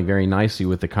dovetailing very nicely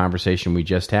with the conversation we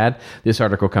just had. This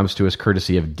article comes to us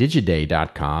courtesy of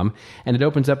Digiday.com, and it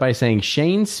opens up by saying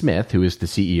Shane Smith, who is the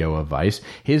CEO of Vice,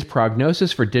 his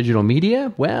prognosis for digital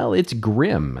media, well, it's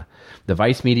grim. The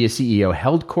Vice Media CEO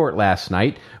held court last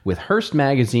night with Hearst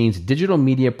Magazine's digital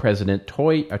media president,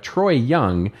 Troy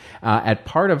Young, at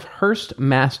part of Hearst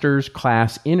Masters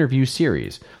class interview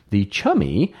series. The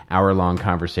chummy hour-long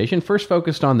conversation first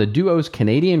focused on the duo's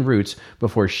Canadian roots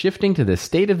before shifting to the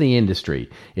state of the industry.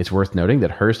 It's worth noting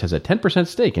that Hearst has a 10%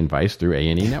 stake in Vice through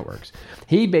A&E Networks.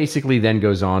 He basically then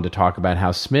goes on to talk about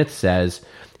how Smith says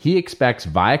he expects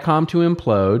Viacom to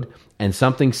implode, and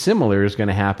something similar is going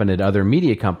to happen at other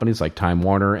media companies like Time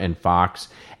Warner and Fox.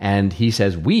 And he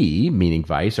says we, meaning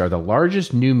Vice, are the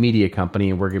largest new media company,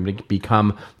 and we're going to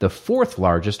become the 4th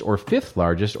largest or 5th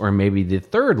largest or maybe the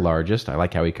 3rd largest, I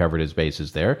like how he covered his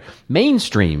bases there,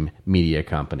 mainstream media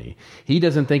company. He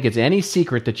doesn't think it's any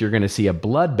secret that you're going to see a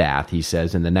bloodbath, he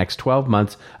says, in the next 12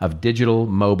 months of digital,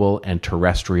 mobile, and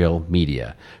terrestrial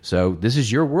media. So this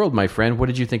is your world, my friend. What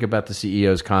did you think about the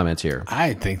CEO's comments here?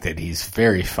 I think that he's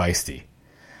very feisty.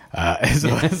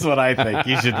 Is what I think.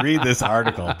 You should read this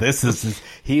article. This is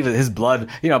his blood.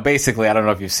 Basically, I don't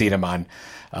know if you've seen him on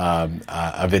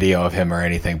a video of him or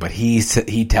anything, but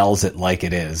he tells it like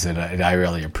it is, and I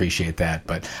really appreciate that.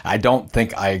 But I don't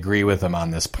think I agree with him on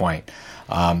this point.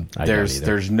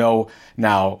 There's no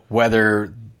now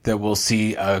whether that we'll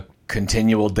see a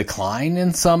continual decline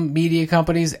in some media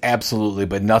companies, absolutely,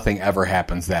 but nothing ever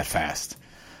happens that fast.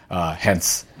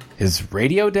 Hence. Is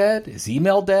radio dead? Is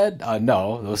email dead?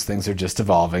 No, those things are just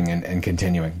evolving and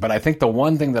continuing. But I think the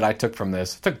one thing that I took from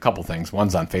this, I took a couple things.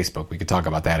 One's on Facebook. We could talk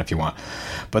about that if you want.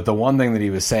 But the one thing that he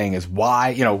was saying is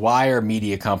why are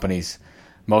media companies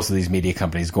most of these media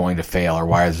companies going to fail, or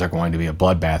why is there going to be a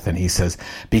bloodbath? And he says,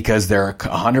 because they're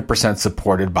 100%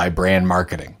 supported by brand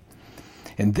marketing.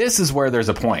 And this is where there's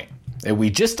a point. And we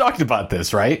just talked about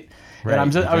this, right? Right, and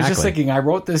exactly. I was just thinking, I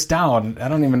wrote this down. I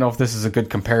don't even know if this is a good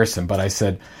comparison, but I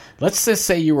said, let's just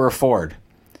say you were a Ford.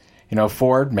 You know,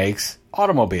 Ford makes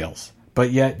automobiles,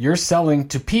 but yet you're selling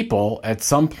to people at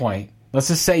some point. Let's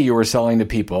just say you were selling to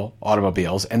people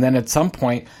automobiles, and then at some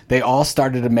point they all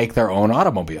started to make their own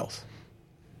automobiles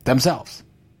themselves,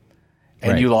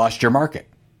 and you lost your market.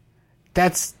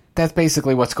 That's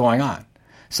basically what's going on.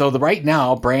 So right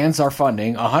now, brands are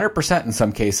funding 100% in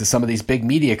some cases some of these big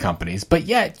media companies, but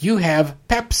yet you have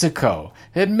PepsiCo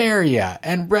and Marriott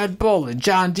and Red Bull and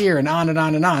John Deere and on and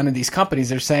on and on. And these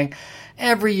companies are saying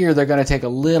every year they're going to take a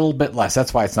little bit less.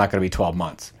 That's why it's not going to be 12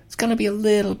 months. It's going to be a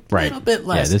little bit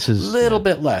less. Yeah, this is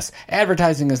bit less.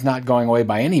 Advertising is not going away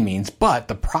by any means, but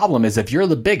the problem is if you're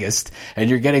the biggest and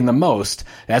you're getting the most,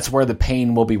 that's where the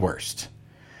pain will be worst.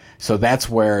 So that's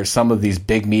where some of these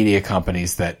big media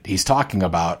companies that he's talking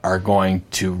about are going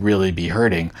to really be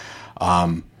hurting,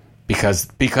 because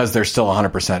they're still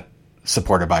 100%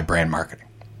 supported by brand marketing.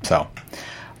 So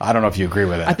I don't know if you agree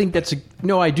with that. I think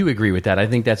I do agree with that. I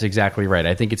think that's exactly right.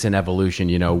 I think it's an evolution.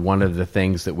 You know, one of the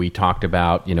things that we talked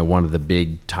about, you know, one of the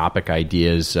big topic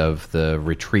ideas of the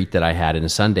retreat that I had in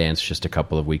Sundance just a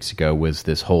couple of weeks ago was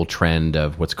this whole trend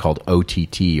of what's called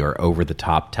OTT, or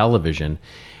over-the-top television,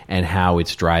 and how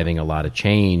it's driving a lot of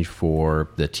change for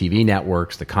the TV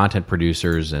networks, the content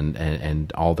producers,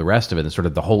 and all the rest of it, and sort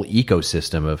of the whole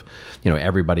ecosystem of, you know,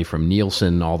 everybody from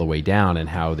Nielsen all the way down, and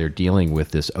how they're dealing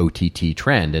with this OTT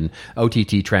trend. And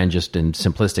OTT trend, just in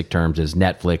simplistic terms, is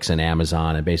Netflix and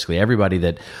Amazon, and basically everybody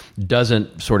that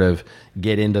doesn't sort of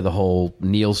get into the whole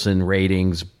Nielsen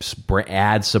ratings,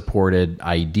 ad-supported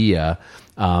idea,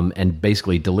 and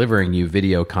basically delivering you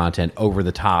video content over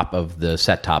the top of the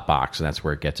set-top box, and that's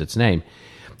where it gets its name.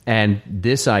 And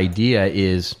this idea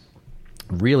is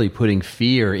really putting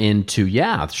fear into, the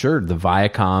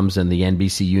Viacoms and the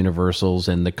NBC Universals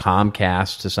and the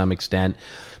Comcasts to some extent,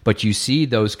 but you see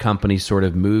those companies sort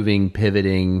of moving,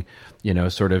 pivoting, you know,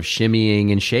 sort of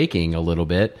shimmying and shaking a little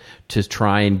bit to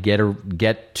try and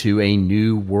get to a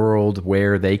new world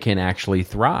where they can actually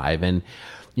thrive. And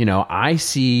you know, I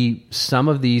see some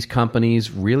of these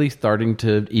companies really starting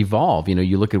to evolve. You know,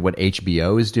 you look at what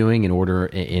HBO is doing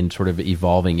in sort of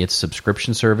evolving its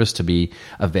subscription service to be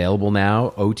available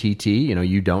now, OTT. You know,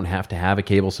 you don't have to have a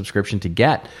cable subscription to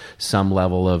get some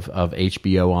level of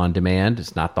HBO on demand.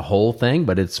 It's not the whole thing,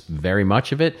 but it's very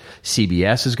much of it.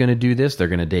 CBS is going to do this. They're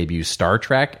going to debut Star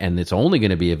Trek, and it's only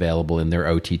going to be available in their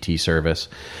OTT service.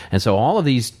 And so all of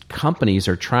these companies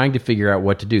are trying to figure out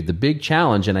what to do. The big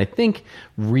challenge, and I think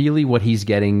really what he's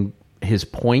getting, his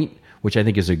point, which I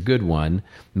think is a good one,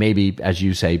 maybe, as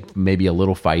you say, maybe a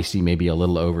little feisty, maybe a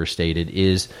little overstated,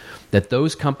 is that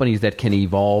those companies that can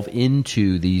evolve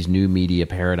into these new media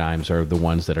paradigms are the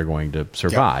ones that are going to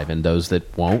survive, and those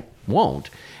that won't.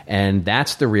 And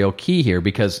that's the real key here,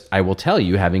 because I will tell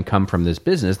you, having come from this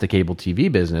business, the cable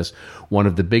TV business, one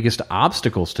of the biggest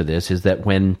obstacles to this is that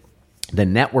when the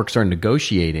networks are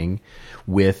negotiating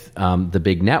with the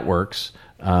big networks,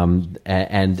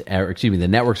 the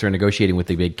networks are negotiating with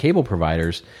the big cable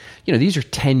providers, you know, these are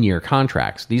 10-year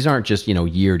contracts. These aren't just, you know,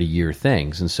 year-to-year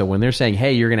things. And so when they're saying,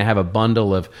 hey, you're going to have a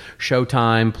bundle of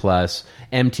Showtime plus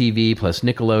MTV plus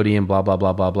Nickelodeon, blah, blah,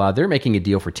 blah, blah, blah, they're making a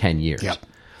deal for 10 years. Yep.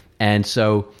 And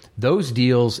so those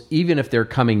deals, even if they're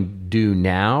coming due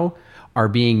now, are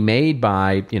being made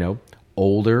by, you know,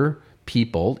 older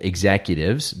people,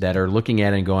 executives that are looking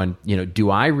at it and going, you know, do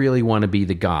I really want to be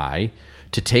the guy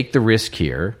to take the risk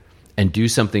here and do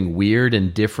something weird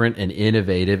and different and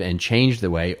innovative and change the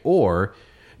way, or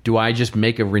do I just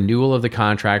make a renewal of the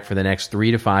contract for the next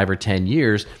 3 to 5 or 10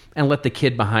 years and let the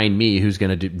kid behind me who's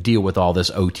going to deal with all this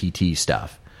OTT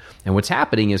stuff? And what's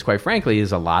happening is, quite frankly,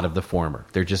 is a lot of the former.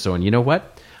 They're just going, you know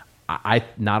what? I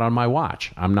not on my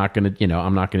watch. I'm not going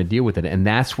to deal with it. And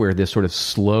that's where this sort of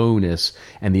slowness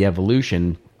and the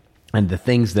evolution and the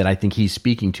things that I think he's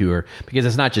speaking to are, because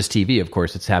it's not just TV, of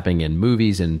course, it's happening in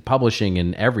movies and publishing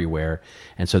and everywhere.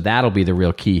 And so that'll be the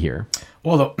real key here.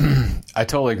 Well, I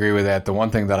totally agree with that. The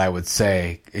one thing that I would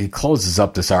say, he closes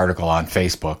up this article on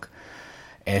Facebook,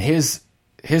 and his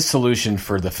solution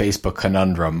for the Facebook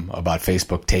conundrum about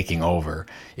Facebook taking over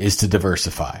is to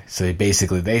diversify. So they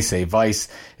say Vice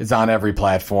is on every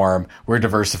platform. We're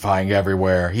diversifying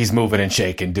everywhere. He's moving and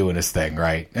shaking, doing his thing,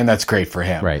 right? And that's great for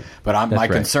him. Right. But my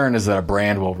concern is that a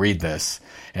brand will read this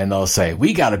and they'll say,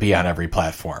 we got to be on every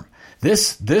platform.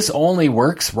 This only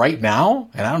works right now,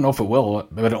 and I don't know if it will,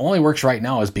 but it only works right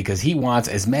now is because he wants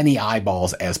as many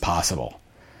eyeballs as possible.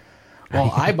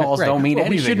 Well, eyeballs don't mean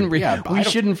anything. We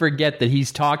shouldn't forget that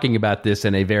he's talking about this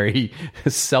in a very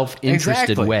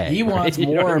self-interested way. He wants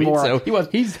more and more. So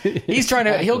he's trying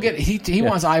to. He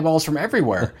wants eyeballs from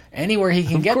everywhere, anywhere he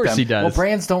can get them. Of course he does. Well,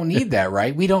 brands don't need that,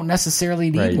 right? We don't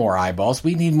necessarily need more eyeballs.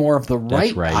 We need more of the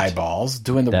right eyeballs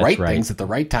doing the right things at the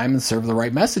right time and serve the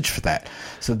right message for that.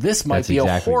 So this might be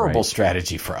a horrible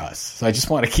strategy for us. So I just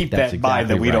want to keep that in mind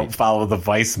that we don't follow the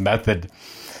Vice method.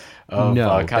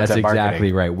 That's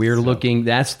exactly right. We're looking.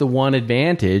 That's the one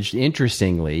advantage.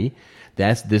 Interestingly,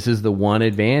 this is the one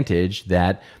advantage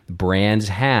that brands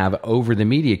have over the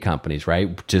media companies.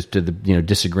 Right? Just to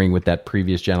disagreeing with that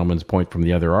previous gentleman's point from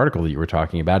the other article that you were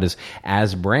talking about is,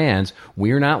 as brands,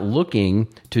 we're not looking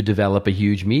to develop a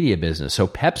huge media business. So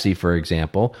Pepsi, for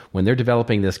example, when they're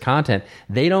developing this content,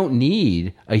 they don't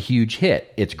need a huge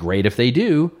hit. It's great if they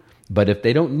do. But if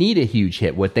they don't need a huge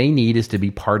hit, what they need is to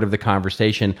be part of the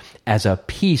conversation as a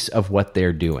piece of what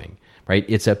they're doing, right?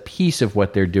 It's a piece of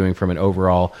what they're doing from an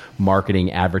overall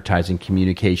marketing, advertising,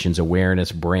 communications,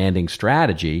 awareness, branding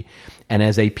strategy. And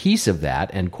as a piece of that,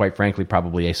 and quite frankly,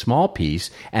 probably a small piece,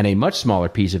 and a much smaller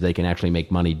piece if they can actually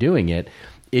make money doing it,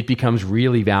 it becomes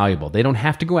really valuable. They don't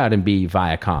have to go out and be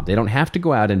Viacom. They don't have to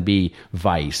go out and be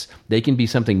Vice. They can be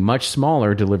something much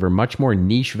smaller, deliver much more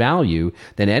niche value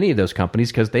than any of those companies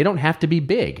because they don't have to be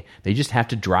big. They just have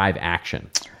to drive action.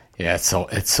 Yeah,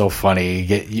 it's so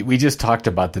funny. We just talked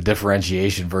about the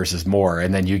differentiation versus more,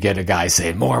 and then you get a guy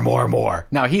saying more, more, more.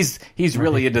 Now he's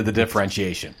really into the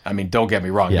differentiation. I mean, don't get me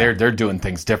wrong. Yeah. They're doing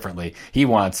things differently. He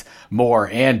wants more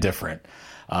and different.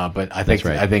 But I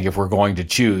think if we're going to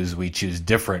choose, we choose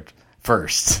different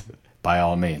first, by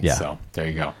all means. Yeah. So there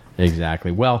you go.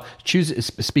 Exactly. Well,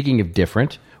 speaking of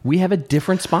different, we have a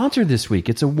different sponsor this week.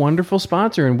 It's a wonderful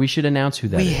sponsor, and we should announce who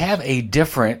that is. We have a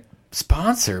different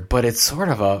sponsor, but it's sort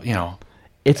of a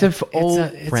it's a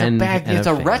friend. It's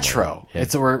a retro.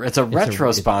 It's a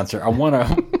retro sponsor. A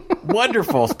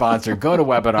wonderful sponsor.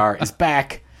 GoToWebinar is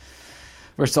back.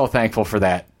 We're so thankful for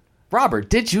that. Robert,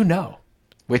 did you know?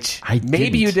 Which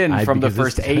maybe you didn't from the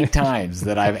first 8 times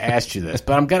that I've asked you this,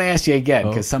 but I'm going to ask you again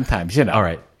because sometimes, All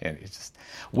right.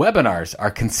 Webinars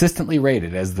are consistently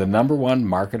rated as the #1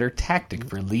 marketer tactic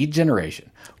for lead generation,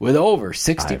 with over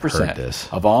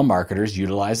 60% of all marketers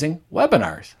utilizing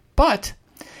webinars. But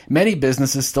many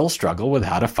businesses still struggle with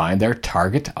how to find their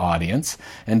target audience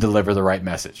and deliver the right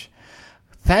message.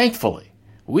 Thankfully,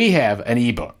 we have an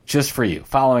ebook just for you,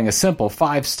 following a simple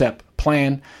 5-step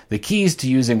plan. The keys to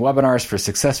using webinars for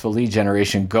successful lead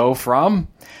generation go from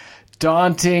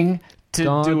daunting to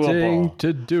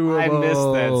doable. I miss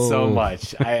that so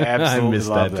much. I absolutely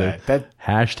love that.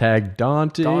 Hashtag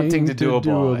daunting to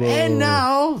doable. And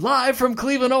now, live from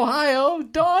Cleveland, Ohio,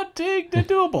 daunting to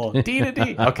doable. D to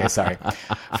D. Okay, sorry.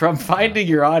 From finding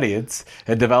your audience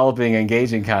and developing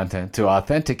engaging content to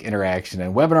authentic interaction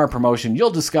and webinar promotion, you'll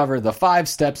discover the 5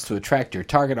 steps to attract your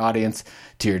target audience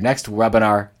to your next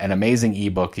webinar, an amazing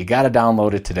ebook. You got to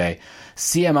download it today.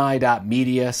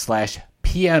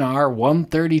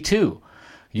 cmi.media/PNR132.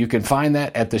 You can find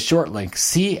that at the short link,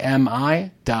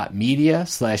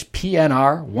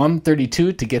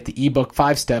 cmi.media/PNR132 to get the ebook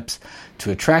 5 steps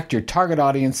to attract your target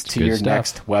audience to your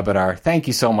next webinar. Thank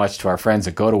you so much to our friends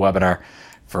at GoToWebinar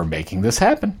for making this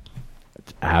happen.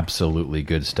 It's absolutely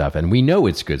good stuff. And we know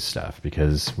it's good stuff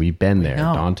because we've been there.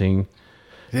 Daunting.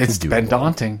 It's been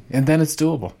daunting, and then it's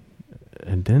doable.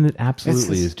 And then it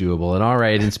absolutely is doable. And all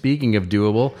right, and speaking of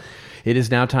doable, it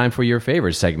is now time for your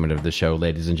favorite segment of the show,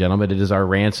 ladies and gentlemen. It is our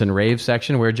rants and raves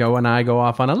section where Joe and I go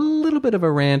off on a little bit of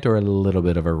a rant or a little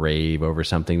bit of a rave over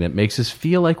something that makes us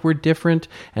feel like we're different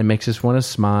and makes us want to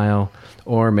smile,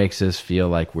 or makes us feel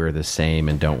like we're the same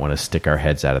and don't want to stick our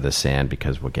heads out of the sand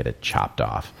because we'll get it chopped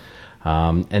off.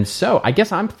 And so I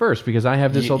guess I'm first because I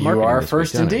have this old marketing. You are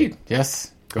first indeed.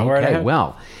 Yes. Go right ahead.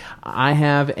 Well, I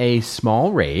have a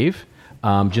small rave.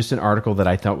 Just an article that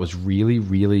I thought was really,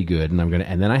 really good,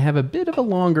 and then I have a bit of a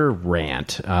longer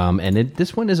rant, and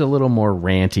this one is a little more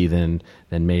ranty than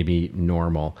maybe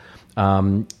normal.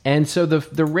 And so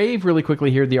the rave, really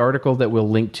quickly here, the article that we'll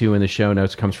link to in the show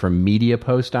notes comes from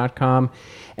MediaPost.com,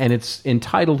 and it's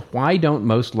entitled "Why Don't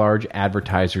Most Large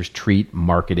Advertisers Treat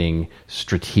Marketing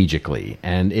Strategically?"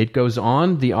 And it goes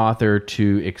on, the author,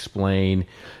 to explain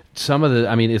some of the,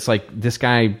 I mean, it's like this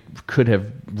guy could have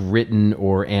written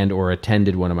or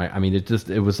attended one of my, I mean,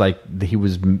 it was like he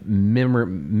was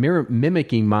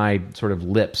mimicking my sort of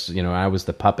lips. You know, I was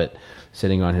the puppet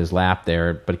sitting on his lap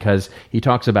there, because he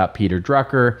talks about Peter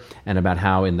Drucker and about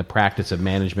how in the practice of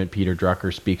management, Peter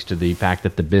Drucker speaks to the fact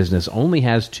that the business only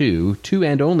has two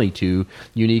and only two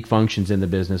unique functions in the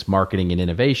business: marketing and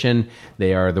innovation.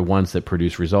 They are the ones that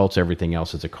produce results. Everything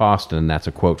else is a cost. And that's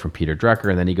a quote from Peter Drucker.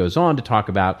 And then he goes on to talk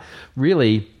about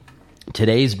really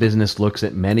today's business looks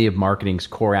at many of marketing's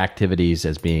core activities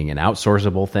as being an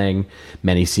outsourceable thing.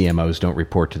 Many CMOs don't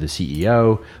report to the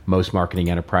CEO. Most marketing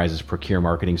enterprises procure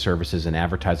marketing services and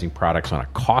advertising products on a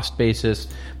cost basis.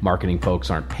 Marketing folks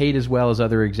aren't paid as well as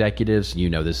other executives. You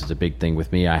know, this is a big thing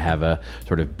with me. I have a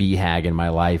sort of BHAG in my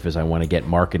life, as I want to get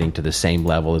marketing to the same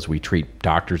level as we treat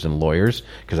doctors and lawyers,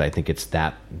 because I think it's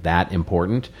that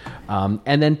important.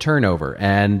 And then turnover,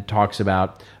 and talks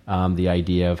about the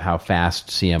idea of how fast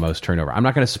CMOs turn over. I'm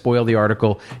not going to spoil the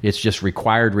article. It's just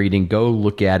required reading. Go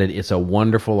look at it. It's a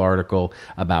wonderful article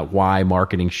about why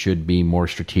marketing should be more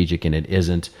strategic, and it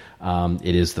isn't.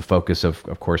 It is the focus of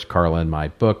course, Carla and my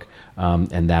book,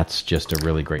 and that's just a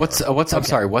really great article. I'm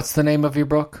sorry, what's the name of your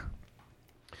book?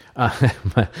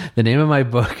 The name of my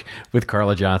book with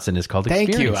Carla Johnson is called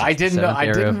Experience. Thank you. I didn't know. I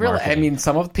didn't realize. I mean,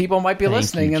 some of the people might be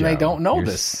listening and they don't know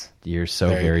this. You're so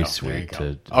very sweet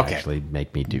to actually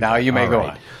make me do that. Now you may go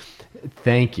on.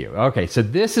 Thank you. Okay, so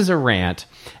this is a rant,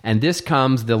 and this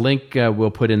comes, the link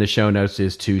we'll put in the show notes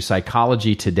is to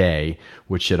Psychology Today,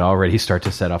 which should already start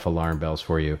to set off alarm bells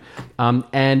for you.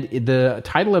 And the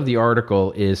title of the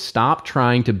article is Stop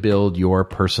Trying to Build Your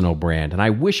Personal Brand. And I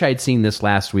wish I'd seen this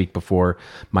last week before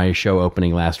my show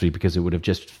opening last week, because it would have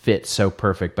just fit so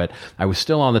perfect. But I was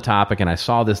still on the topic, and I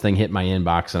saw this thing hit my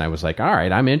inbox, and I was like, all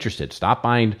right, I'm interested. Stop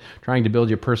trying to build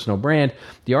your personal brand.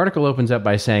 The article opens up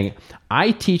by saying,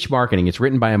 I teach marketing. It's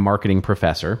written by a marketing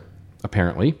professor,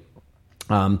 apparently.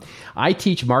 I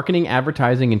teach marketing,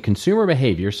 advertising, and consumer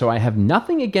behavior, so I have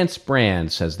nothing against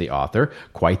brands, says the author.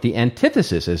 Quite the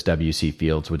antithesis, as W.C.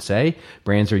 Fields would say.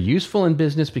 Brands are useful in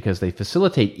business because they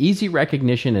facilitate easy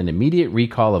recognition and immediate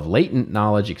recall of latent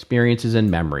knowledge, experiences, and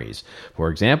memories. For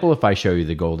example, if I show you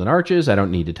the Golden Arches, I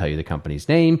don't need to tell you the company's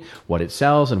name, what it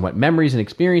sells, and what memories and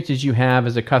experiences you have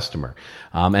as a customer.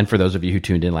 And for those of you who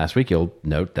tuned in last week, you'll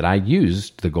note that I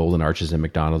used the Golden Arches and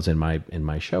McDonald's in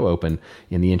my show open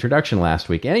in the introduction last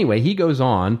week. Anyway, he goes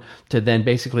on to then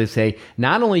basically say,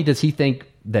 not only does he think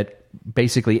that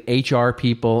basically HR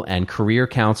people and career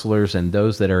counselors and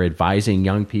those that are advising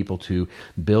young people to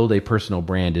build a personal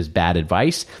brand is bad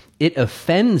advice, it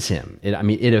offends him.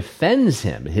 It offends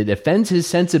him. It offends his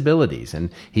sensibilities,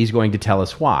 and he's going to tell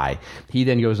us why. He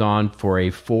then goes on for a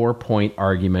 4-point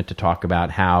argument to talk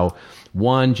about how,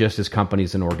 one, just as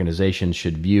companies and organizations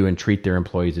should view and treat their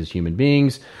employees as human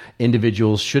beings,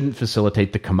 individuals shouldn't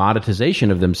facilitate the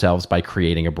commoditization of themselves by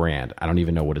creating a brand. I don't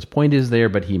even know what his point is there,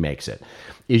 but he makes it.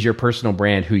 Is your personal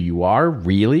brand who you are,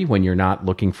 really, when you're not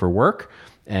looking for work?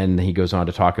 And he goes on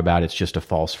to talk about it's just a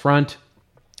false front.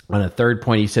 On a third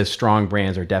point, he says strong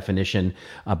brands are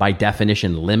by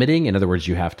definition limiting. In other words,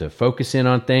 you have to focus in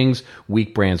on things.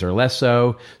 Weak brands are less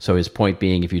so. So his point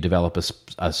being, if you develop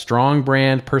a strong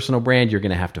brand, personal brand, you're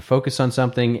going to have to focus on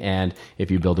something. And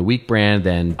if you build a weak brand,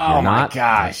 then you're not. Oh, my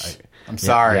gosh. I'm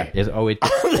sorry. Right.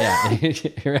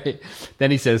 Then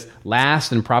he says,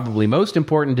 last and probably most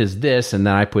important is this, and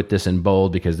then I put this in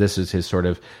bold because this is his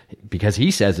because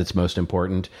he says it's most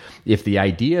important. If the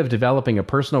idea of developing a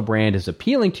personal brand is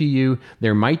appealing to you,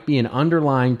 there might be an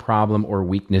underlying problem or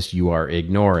weakness you are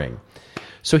ignoring.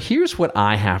 So here's what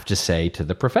I have to say to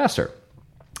the professor.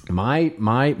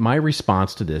 My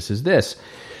response to this is this.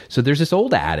 So there's this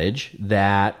old adage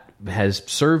that has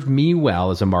served me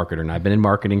well as a marketer, and I've been in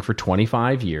marketing for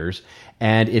 25 years,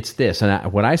 and it's this.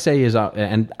 And what I say is,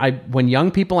 when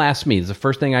young people ask me, the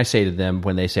first thing I say to them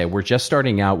when they say, we're just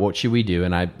starting out, what should we do?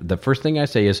 And the first thing I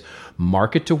say is,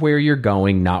 market to where you're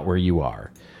going, not where you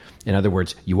are. In other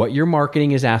words, what you're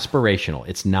marketing is aspirational.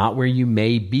 It's not where you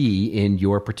may be in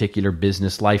your particular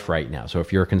business life right now. So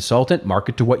if you're a consultant,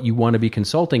 market to what you want to be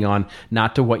consulting on,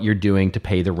 not to what you're doing to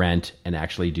pay the rent and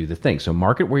actually do the thing. So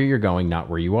market where you're going, not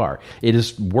where you are. It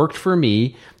has worked for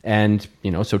me, and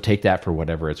so take that for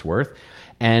whatever it's worth.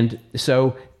 And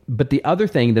so, but the other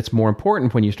thing that's more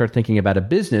important when you start thinking about a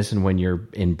business and when you're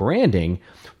in branding,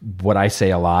 what I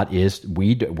say a lot is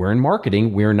we're in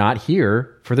marketing. We're not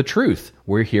here for the truth.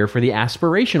 We're here for the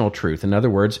aspirational truth. In other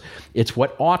words, it's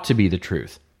what ought to be the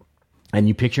truth. And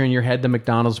you picture in your head the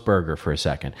McDonald's burger for a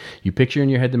second. You picture in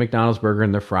your head the McDonald's burger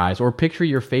and the fries, or picture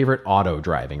your favorite auto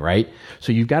driving, right?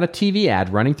 So you've got a TV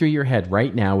ad running through your head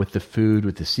right now with the food,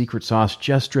 with the secret sauce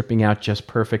just dripping out just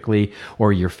perfectly,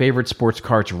 or your favorite sports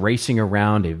carts racing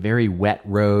around a very wet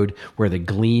road where the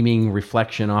gleaming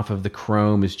reflection off of the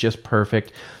chrome is just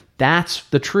perfect. That's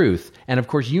the truth. And of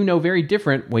course, you know very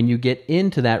different when you get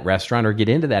into that restaurant or get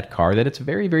into that car that it's a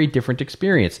very, very different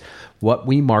experience. What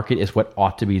we market is what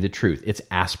ought to be the truth. It's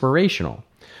aspirational.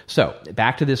 So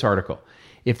back to this article.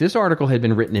 If this article had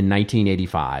been written in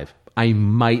 1985, I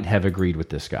might have agreed with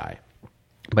this guy.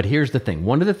 But here's the thing.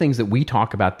 One of the things that we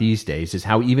talk about these days is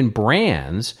how even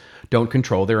brands don't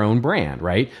control their own brand,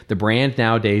 right? The brand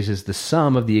nowadays is the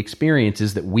sum of the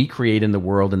experiences that we create in the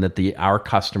world and that our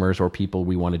customers or people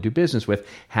we want to do business with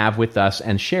have with us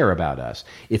and share about us.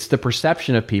 It's the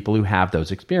perception of people who have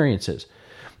those experiences.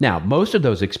 Now, most of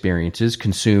those experiences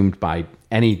consumed by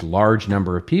any large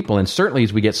number of people, and certainly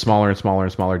as we get smaller and smaller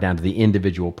and smaller down to the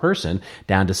individual person,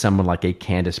 down to someone like a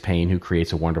Candace Payne who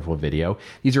creates a wonderful video,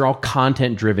 these are all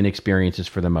content-driven experiences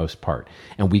for the most part.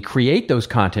 And we create those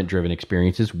content-driven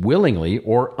experiences willingly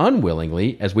or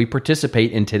unwillingly as we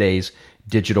participate in today's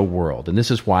digital world. And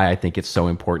this is why I think it's so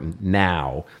important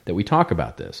now that we talk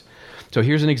about this. So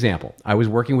here's an example. I was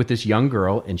working with this young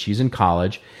girl, and she's in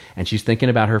college, and she's thinking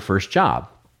about her first job.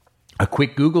 A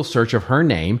quick Google search of her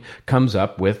name comes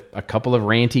up with a couple of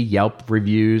ranty Yelp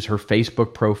reviews, her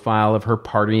Facebook profile of her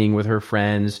partying with her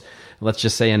friends, let's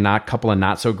just say a couple of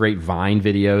not-so-great Vine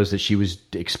videos that she was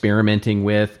experimenting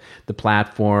with the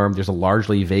platform. There's a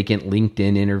largely vacant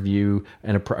LinkedIn interview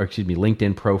and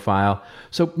LinkedIn profile.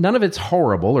 So none of it's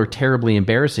horrible or terribly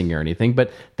embarrassing or anything,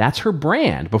 but that's her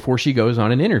brand before she goes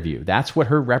on an interview. That's what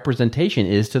her representation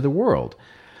is to the world.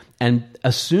 And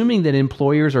assuming that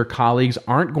employers or colleagues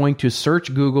aren't going to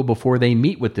search Google before they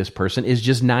meet with this person is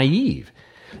just naive,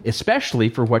 especially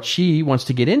for what she wants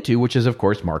to get into, which is, of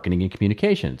course, marketing and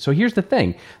communication. So here's the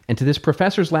thing. And to this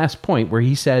professor's last point where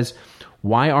he says,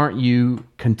 why aren't you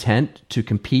content to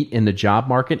compete in the job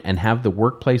market and have the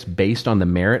workplace based on the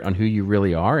merit on who you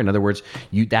really are? In other words,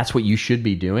 that's what you should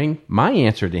be doing. My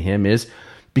answer to him is,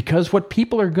 because what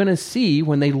people are going to see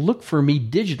when they look for me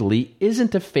digitally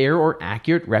isn't a fair or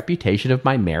accurate reputation of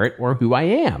my merit or who I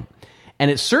am. And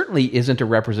it certainly isn't a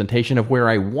representation of where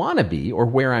I want to be or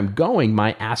where I'm going,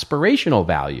 my aspirational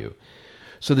value.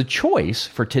 So the choice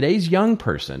for today's young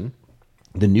person,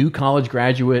 the new college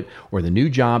graduate or the new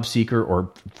job seeker,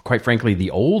 or quite frankly,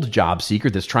 the old job seeker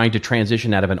that's trying to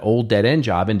transition out of an old dead-end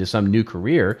job into some new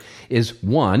career, is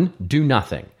 1, do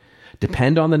nothing.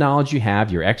 Depend on the knowledge you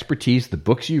have, your expertise, the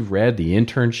books you've read, the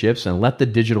internships, and let the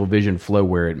digital vision flow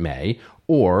where it may.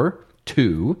 Or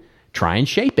 2, try and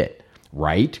shape it.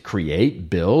 Write, create,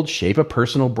 build, shape a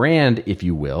personal brand, if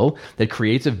you will, that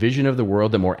creates a vision of the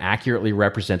world that more accurately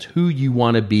represents who you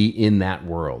want to be in that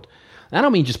world. I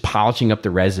don't mean just polishing up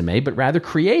the resume, but rather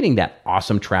creating that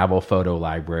awesome travel photo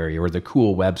library or the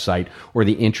cool website or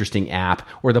the interesting app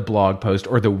or the blog post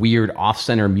or the weird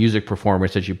off-center music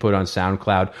performance that you put on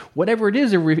SoundCloud. Whatever it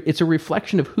is, it's a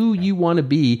reflection of who you want to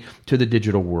be to the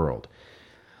digital world.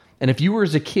 And if you were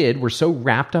as a kid were so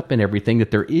wrapped up in everything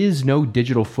that there is no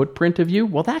digital footprint of you,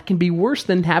 well, that can be worse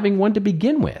than having one to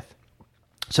begin with.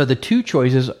 So the two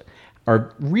choices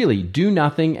are really do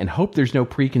nothing and hope there's no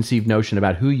preconceived notion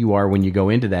about who you are when you go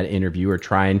into that interview or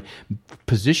try and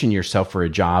position yourself for a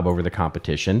job over the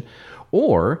competition.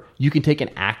 Or you can take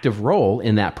an active role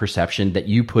in that perception that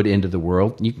you put into the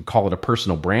world. You can call it a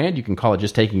personal brand. You can call it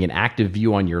just taking an active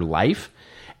view on your life,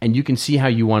 and you can see how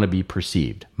you want to be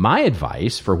perceived. My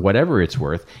advice, for whatever it's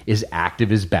worth, is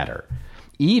active is better.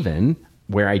 Even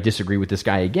where I disagree with this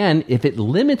guy again, if it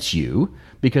limits you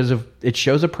because it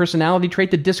shows a personality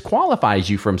trait that disqualifies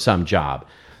you from some job.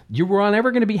 You were never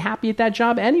going to be happy at that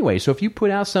job anyway. So if you put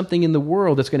out something in the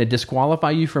world that's going to disqualify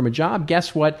you from a job,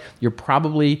 guess what? You're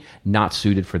probably not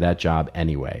suited for that job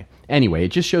anyway. Anyway, it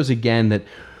just shows again that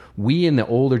we in the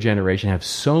older generation have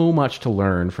so much to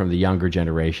learn from the younger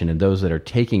generation and those that are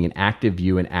taking an active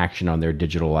view and action on their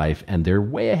digital life, and they're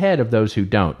way ahead of those who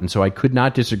don't. And so I could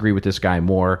not disagree with this guy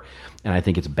more, and I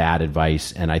think it's bad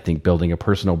advice, and I think building a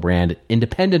personal brand,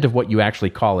 independent of what you actually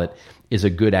call it, is a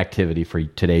good activity for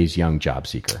today's young job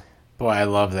seeker. Boy, I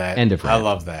love that. End of rant. I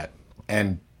love that.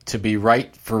 And to be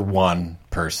right for one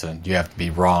person, you have to be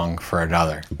wrong for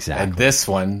another. Exactly. And this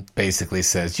one basically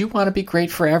says, you want to be great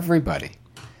for everybody.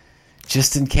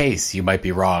 Just in case you might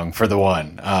be wrong for the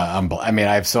one. I mean,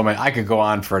 I have so many. I could go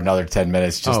on for another 10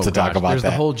 minutes just to talk about There's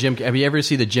that. The whole have you ever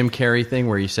seen the Jim Carrey thing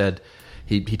where he said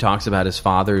he talks about his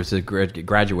father? It was a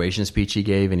graduation speech he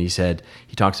gave, and he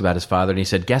talks about his father, and he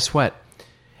said, guess what?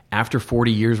 after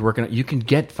 40 years working, you can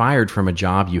get fired from a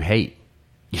job you hate.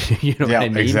 You know what I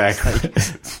mean? Exactly.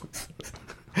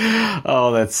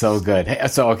 Oh, that's so good. Hey,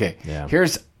 so, okay,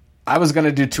 I was going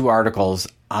to do 2 articles.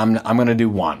 I'm going to do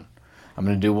one. I'm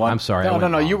going to do one. I'm sorry.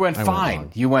 No. You went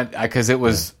fine. You went because it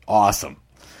was awesome.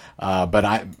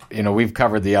 But we've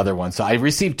covered the other one. So I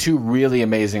received 2 really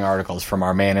amazing articles from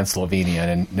our man in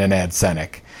Slovenia, Nenad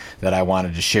Senek, that I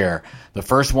wanted to share. The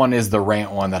first one is the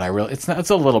rant one that it's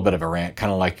a little bit of a rant,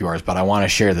 kind of like yours, but I want to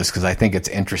share this because I think it's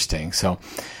interesting. So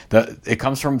it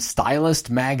comes from Stylist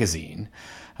Magazine,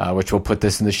 which we'll put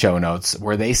this in the show notes,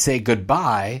 where they say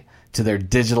goodbye to their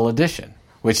digital edition,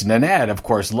 which Nenad, of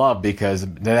course, loved because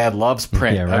Nenad loves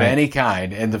print of any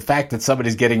kind. And the fact that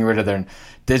somebody's getting rid of their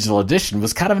digital edition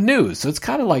was kind of news. So it's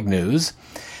kind of like news.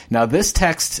 Now, this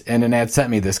text, and Nenad sent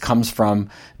me this, comes from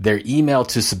their email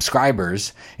to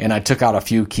subscribers, and I took out a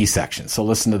few key sections. So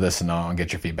listen to this, and I'll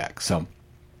get your feedback. So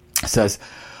it says,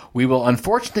 we will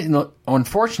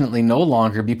unfortunately no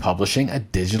longer be publishing a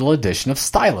digital edition of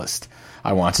Stylist.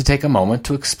 I want to take a moment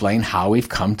to explain how we've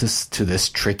come to this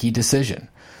tricky decision.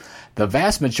 The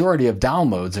vast majority of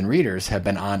downloads and readers have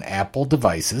been on Apple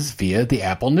devices via the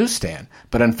Apple newsstand.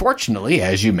 But unfortunately,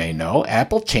 as you may know,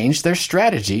 Apple changed their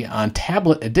strategy on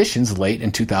tablet editions late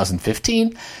in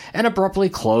 2015 and abruptly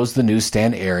closed the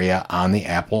newsstand area on the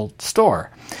Apple Store.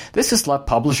 This has left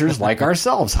publishers like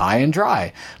ourselves high and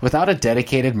dry, without a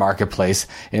dedicated marketplace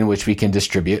in which we can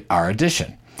distribute our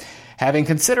edition. Having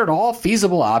considered all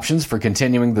feasible options for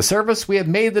continuing the service, we have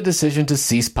made the decision to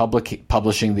cease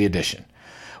publishing the edition.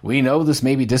 We know this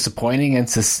may be disappointing and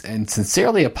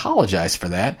sincerely apologize for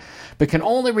that, but can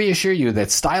only reassure you that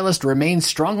Stylist remains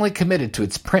strongly committed to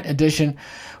its print edition,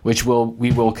 which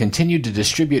we will continue to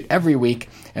distribute every week,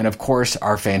 and of course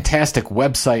our fantastic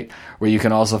website, where you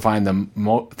can also find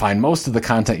most of the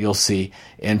content you'll see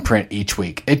in print each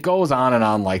week. It goes on and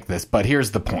on like this, but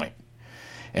here's the point.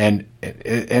 And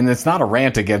it's not a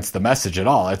rant against the message at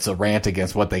all. It's a rant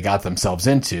against what they got themselves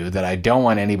into that I don't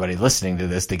want anybody listening to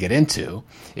this to get into,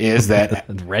 is that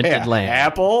rented land.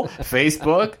 Apple,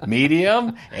 Facebook,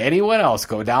 Medium, anyone else,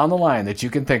 go down the line that you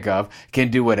can think of,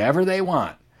 can do whatever they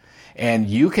want. And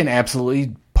you can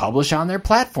absolutely publish on their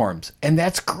platforms. And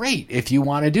that's great if you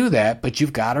want to do that, but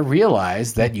you've got to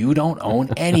realize that you don't own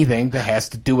anything that has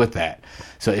to do with that.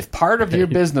 So if part of your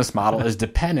business model is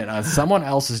dependent on someone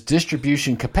else's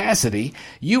distribution capacity,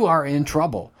 you are in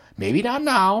trouble. Maybe not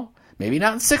now, maybe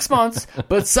not in 6 months,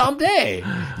 but someday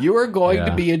you are going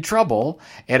to be in trouble.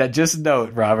 And just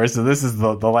note, Robert, so this is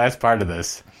the last part of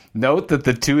this. Note that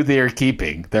the 2 they are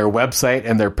keeping, their website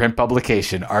and their print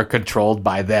publication, are controlled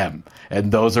by them.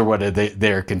 And those are what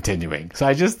they're continuing. So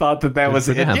I just thought that was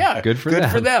it. Yeah, good for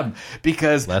them.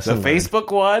 Because the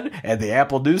Facebook one and the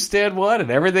Apple Newsstand one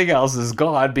and everything else is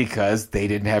gone because they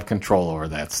didn't have control over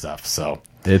that stuff. So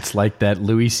it's like that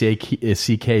Louis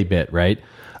C.K. bit, right?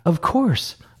 Of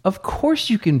course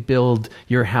you can build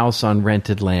your house on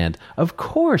rented land. Of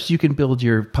course you can build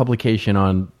your publication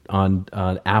on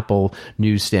Apple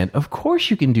Newsstand. Of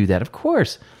course you can do that. Of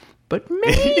course. But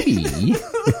maybe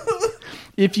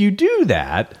if you do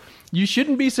that, you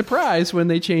shouldn't be surprised when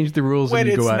they change the rules and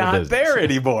you go out of business. When it's not there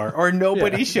anymore, or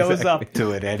nobody shows up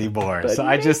to it anymore. But so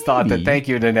I just thought that, thank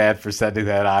you, Nenad, for sending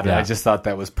that out. Yeah. I just thought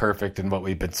that was perfect in what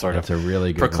we've been sort of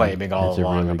proclaiming all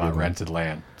along about rented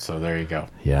land. So there you go.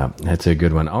 Yeah, that's a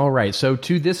good one. All right, so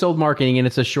to This Old Marketing, and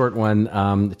it's a short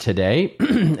one today,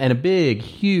 and a big,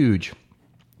 huge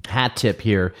hat tip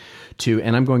here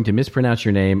and I'm going to mispronounce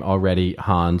your name already,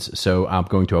 Hans, so I'm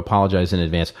going to apologize in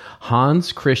advance.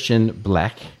 Hans Christian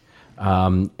Bleck,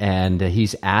 and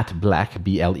he's at Bleck,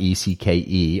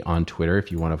 Blecké, on Twitter,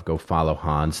 if you want to go follow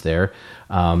Hans there.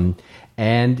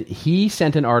 And he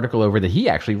sent an article over that he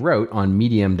actually wrote on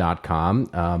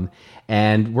medium.com.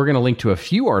 And we're going to link to a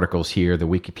few articles here, the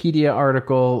Wikipedia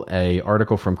article, a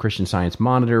article from Christian Science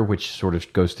Monitor, which sort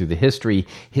of goes through the history,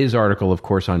 his article, of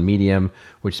course, on Medium,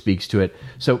 which speaks to it.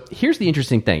 So here's the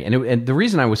interesting thing. And the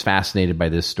reason I was fascinated by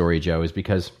this story, Joe, is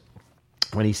because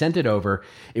when he sent it over,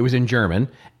 it was in German,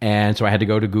 and so I had to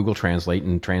go to Google Translate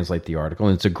and translate the article,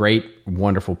 and it's a great,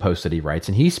 wonderful post that he writes,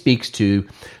 and he speaks to,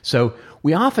 so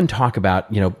we often talk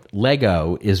about,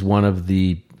 Lego is one of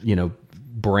the,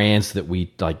 brands that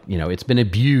we like, it's been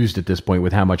abused at this point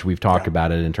with how much we've talked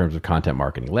about it in terms of content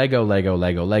marketing. Lego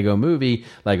movie,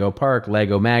 Lego park,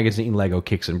 Lego magazine, Lego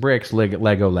kicks and bricks,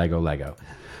 Lego.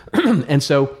 And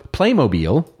so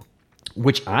Playmobil,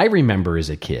 which I remember as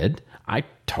a kid, I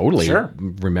totally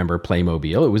remember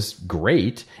Playmobil. It was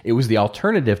great. It was the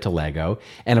alternative to Lego.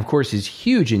 And of course, is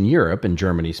huge in Europe and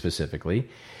Germany specifically.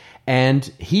 And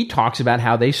he talks about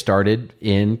how they started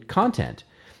in content.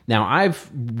 Now, I've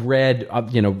read,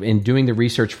 in doing the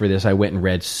research for this, I went and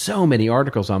read so many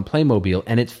articles on Playmobil,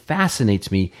 and it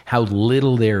fascinates me how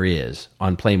little there is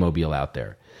on Playmobil out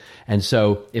there. And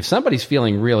so if somebody's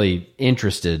feeling really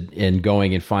interested in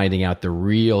going and finding out the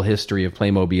real history of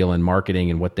Playmobil and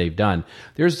marketing and what they've done,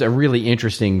 there's a really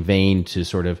interesting vein to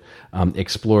sort of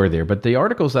explore there. But the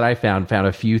articles that I found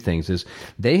a few things. Is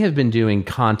they have been doing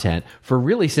content for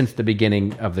really since the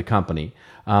beginning of the company.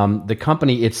 The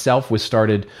company itself was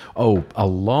started, a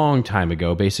long time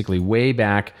ago, basically way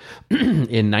back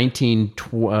in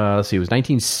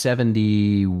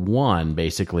 1971,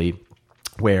 basically,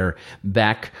 where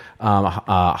Beck,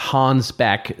 Hans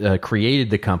Beck, created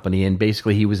the company, and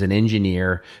basically he was an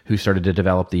engineer who started to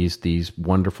develop these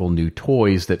wonderful new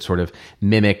toys that sort of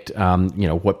mimicked,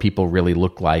 what people really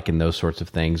look like and those sorts of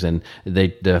things. And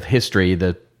the history,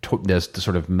 the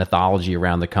sort of mythology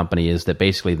around the company is that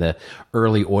basically the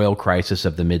early oil crisis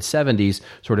of the mid-70s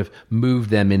sort of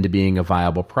moved them into being a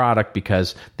viable product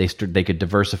because they could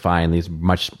diversify, and these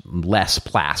much less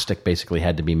plastic basically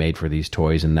had to be made for these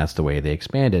toys, and that's the way they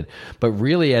expanded. But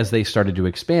really, as they started to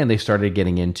expand, they started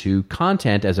getting into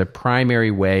content as a primary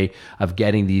way of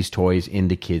getting these toys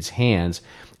into kids' hands.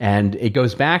 And it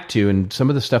goes back to, and some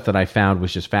of the stuff that I found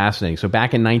was just fascinating. So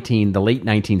back in the late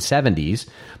 1970s,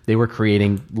 they were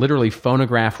creating literally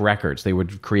phonograph records. They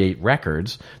would create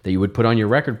records that you would put on your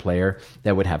record player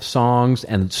that would have songs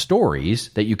and stories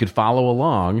that you could follow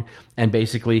along and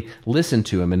basically listen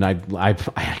to them. And I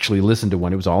actually listened to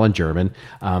one. It was all in German,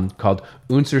 called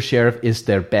Unser Sheriff ist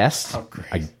der Best. Oh,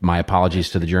 My apologies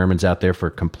to the Germans out there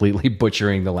for completely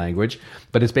butchering the language.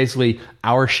 But it's basically,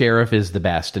 our sheriff is the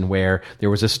best, and where there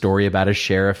was a story about a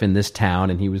sheriff in this town,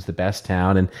 and he was the best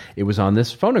town, and it was on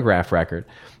this phonograph record.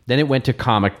 Then it went to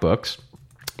comic books.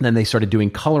 Then they started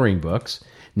doing coloring books.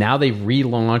 Now they've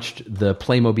relaunched the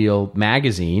Playmobil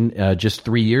magazine just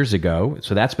 3 years ago.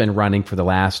 So that's been running for the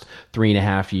last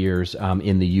 3.5 years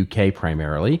in the UK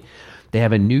primarily. They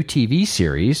have a new TV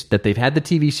series that they've had the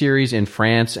TV series in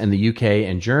France and the UK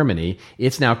and Germany.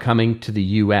 It's now coming to the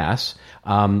US.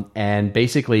 And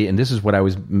basically, and this is what I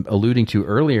was alluding to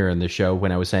earlier in the show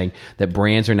when I was saying that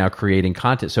brands are now creating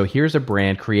content. So here's a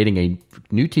brand creating a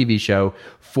new TV show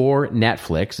for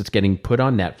Netflix. It's getting put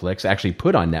on Netflix, actually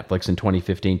put on Netflix in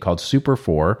 2015, called Super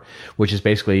 4, which is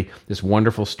basically this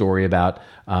wonderful story about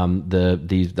all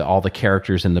the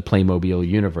characters in the Playmobil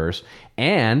universe.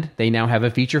 And they now have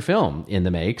a feature film in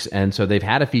the makes. And so they've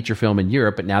had a feature film in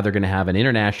Europe, but now they're going to have an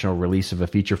international release of a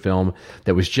feature film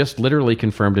that was just literally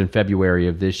confirmed in February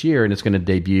of this year, and it's going to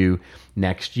debut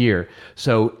next year.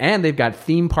 So, and they've got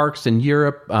theme parks in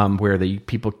Europe where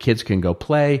kids can go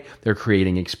play. They're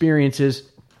creating experiences.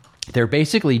 They're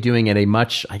basically doing at a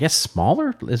much, I guess,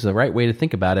 smaller is the right way to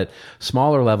think about it,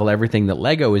 smaller level, everything that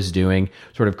Lego is doing,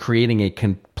 sort of creating a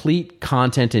complete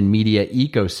content and media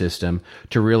ecosystem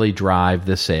to really drive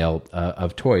the sale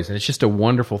of toys. And it's just a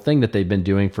wonderful thing that they've been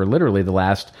doing for literally the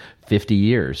last 50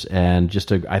 years. And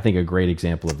just, I think, a great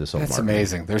example of this old market. That's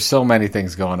amazing. There's so many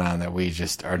things going on that we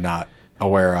just are not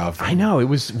aware of. I know. I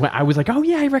was like, oh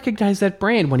yeah, I recognize that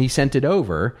brand when he sent it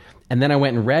over. And then I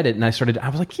went and read it, and I was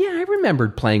like, yeah, I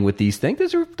remembered playing with these things.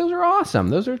 Those are awesome.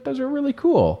 Those are really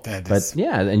cool. But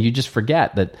yeah, and you just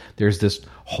forget that there's this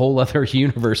whole other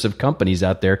universe of companies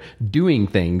out there doing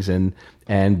things, and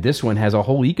this one has a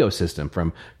whole ecosystem,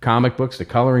 from comic books to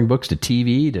coloring books to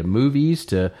TV to movies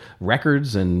to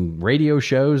records and radio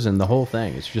shows and the whole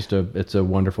thing. It's a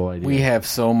wonderful idea. We have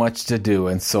so much to do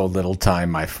in so little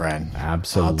time, my friend.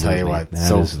 Absolutely. I'll tell you what.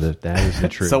 That is the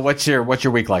truth. So what's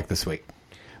your week like this week?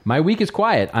 My week is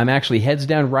quiet. I'm actually heads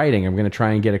down writing. I'm going to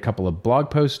try and get a couple of blog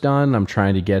posts done. I'm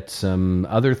trying to get some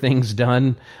other things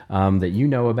done that you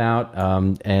know about,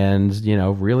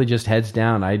 and really just heads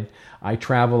down. I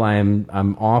travel.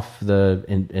 I'm off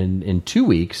in 2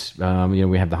 weeks.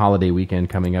 We have the holiday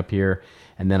weekend coming up here,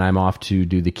 and then I'm off to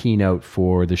do the keynote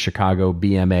for the Chicago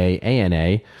BMA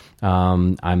ANA.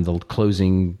 I'm the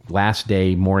closing last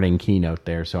day morning keynote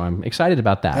there, so I'm excited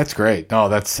about that. That's great. No,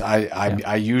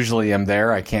 I usually am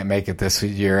there. I can't make it this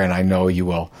year, and I know you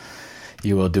will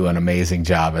do an amazing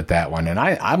job at that one. And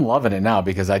I'm loving it now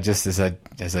because I just, as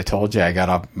I told you, I got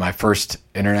off my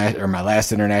my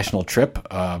last international trip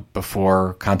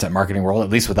before Content Marketing World, at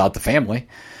least without the family.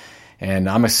 And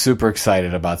I'm super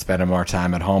excited about spending more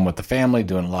time at home with the family,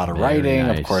 doing a lot of writing.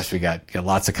 Nice. Of course, we got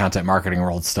lots of Content Marketing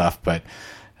World stuff, but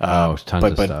tons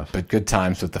of stuff. But good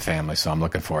times with the family, so I'm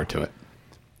looking forward to it.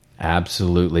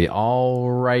 Absolutely.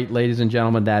 All right, ladies and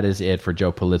gentlemen, that is it for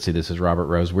Joe Pulizzi. This is Robert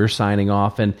Rose. We're signing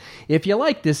off. And if you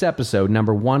like this episode,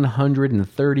 number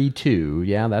 132,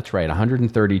 yeah, that's right,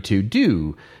 132,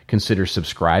 do consider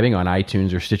subscribing on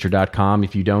iTunes or Stitcher.com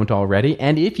if you don't already.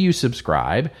 And if you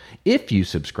subscribe,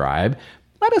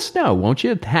 let us know, won't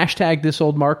you? Hashtag This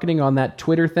Old Marketing on that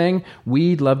Twitter thing.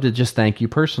 We'd love to just thank you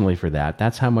personally for that.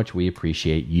 That's how much we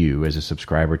appreciate you as a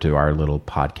subscriber to our little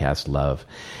podcast love.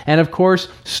 And of course,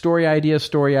 story ideas.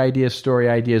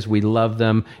 We love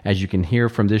them. As you can hear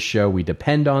from this show, we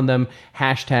depend on them.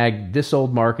 Hashtag This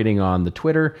Old Marketing on the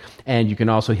Twitter. And you can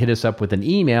also hit us up with an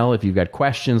email if you've got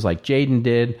questions like Jaden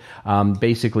did,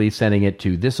 basically sending it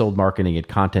to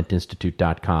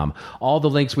thisoldmarketing@contentinstitute.com. All the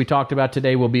links we talked about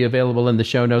today will be available in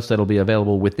the show notes that'll be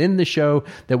available within the show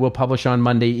that we'll publish on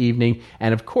Monday evening,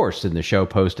 and of course in the show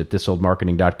post at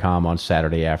thisoldmarketing.com on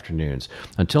Saturday afternoons.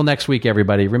 Until next week,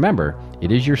 everybody, remember,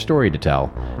 it is your story to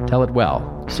tell. Tell it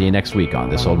well. See you next week on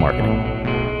This Old Marketing.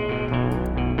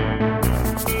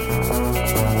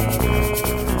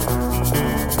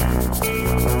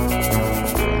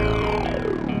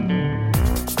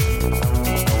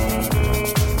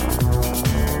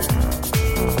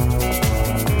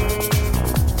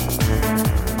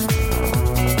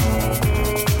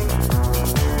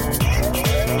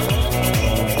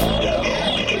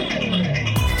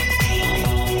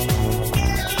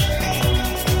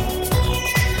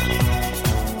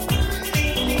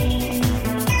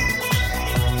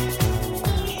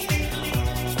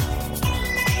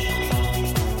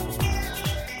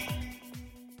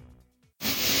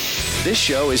 This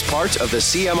show is part of the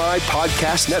CMI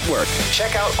Podcast Network.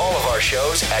 Check out all of our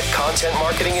shows at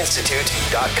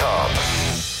ContentMarketingInstitute.com.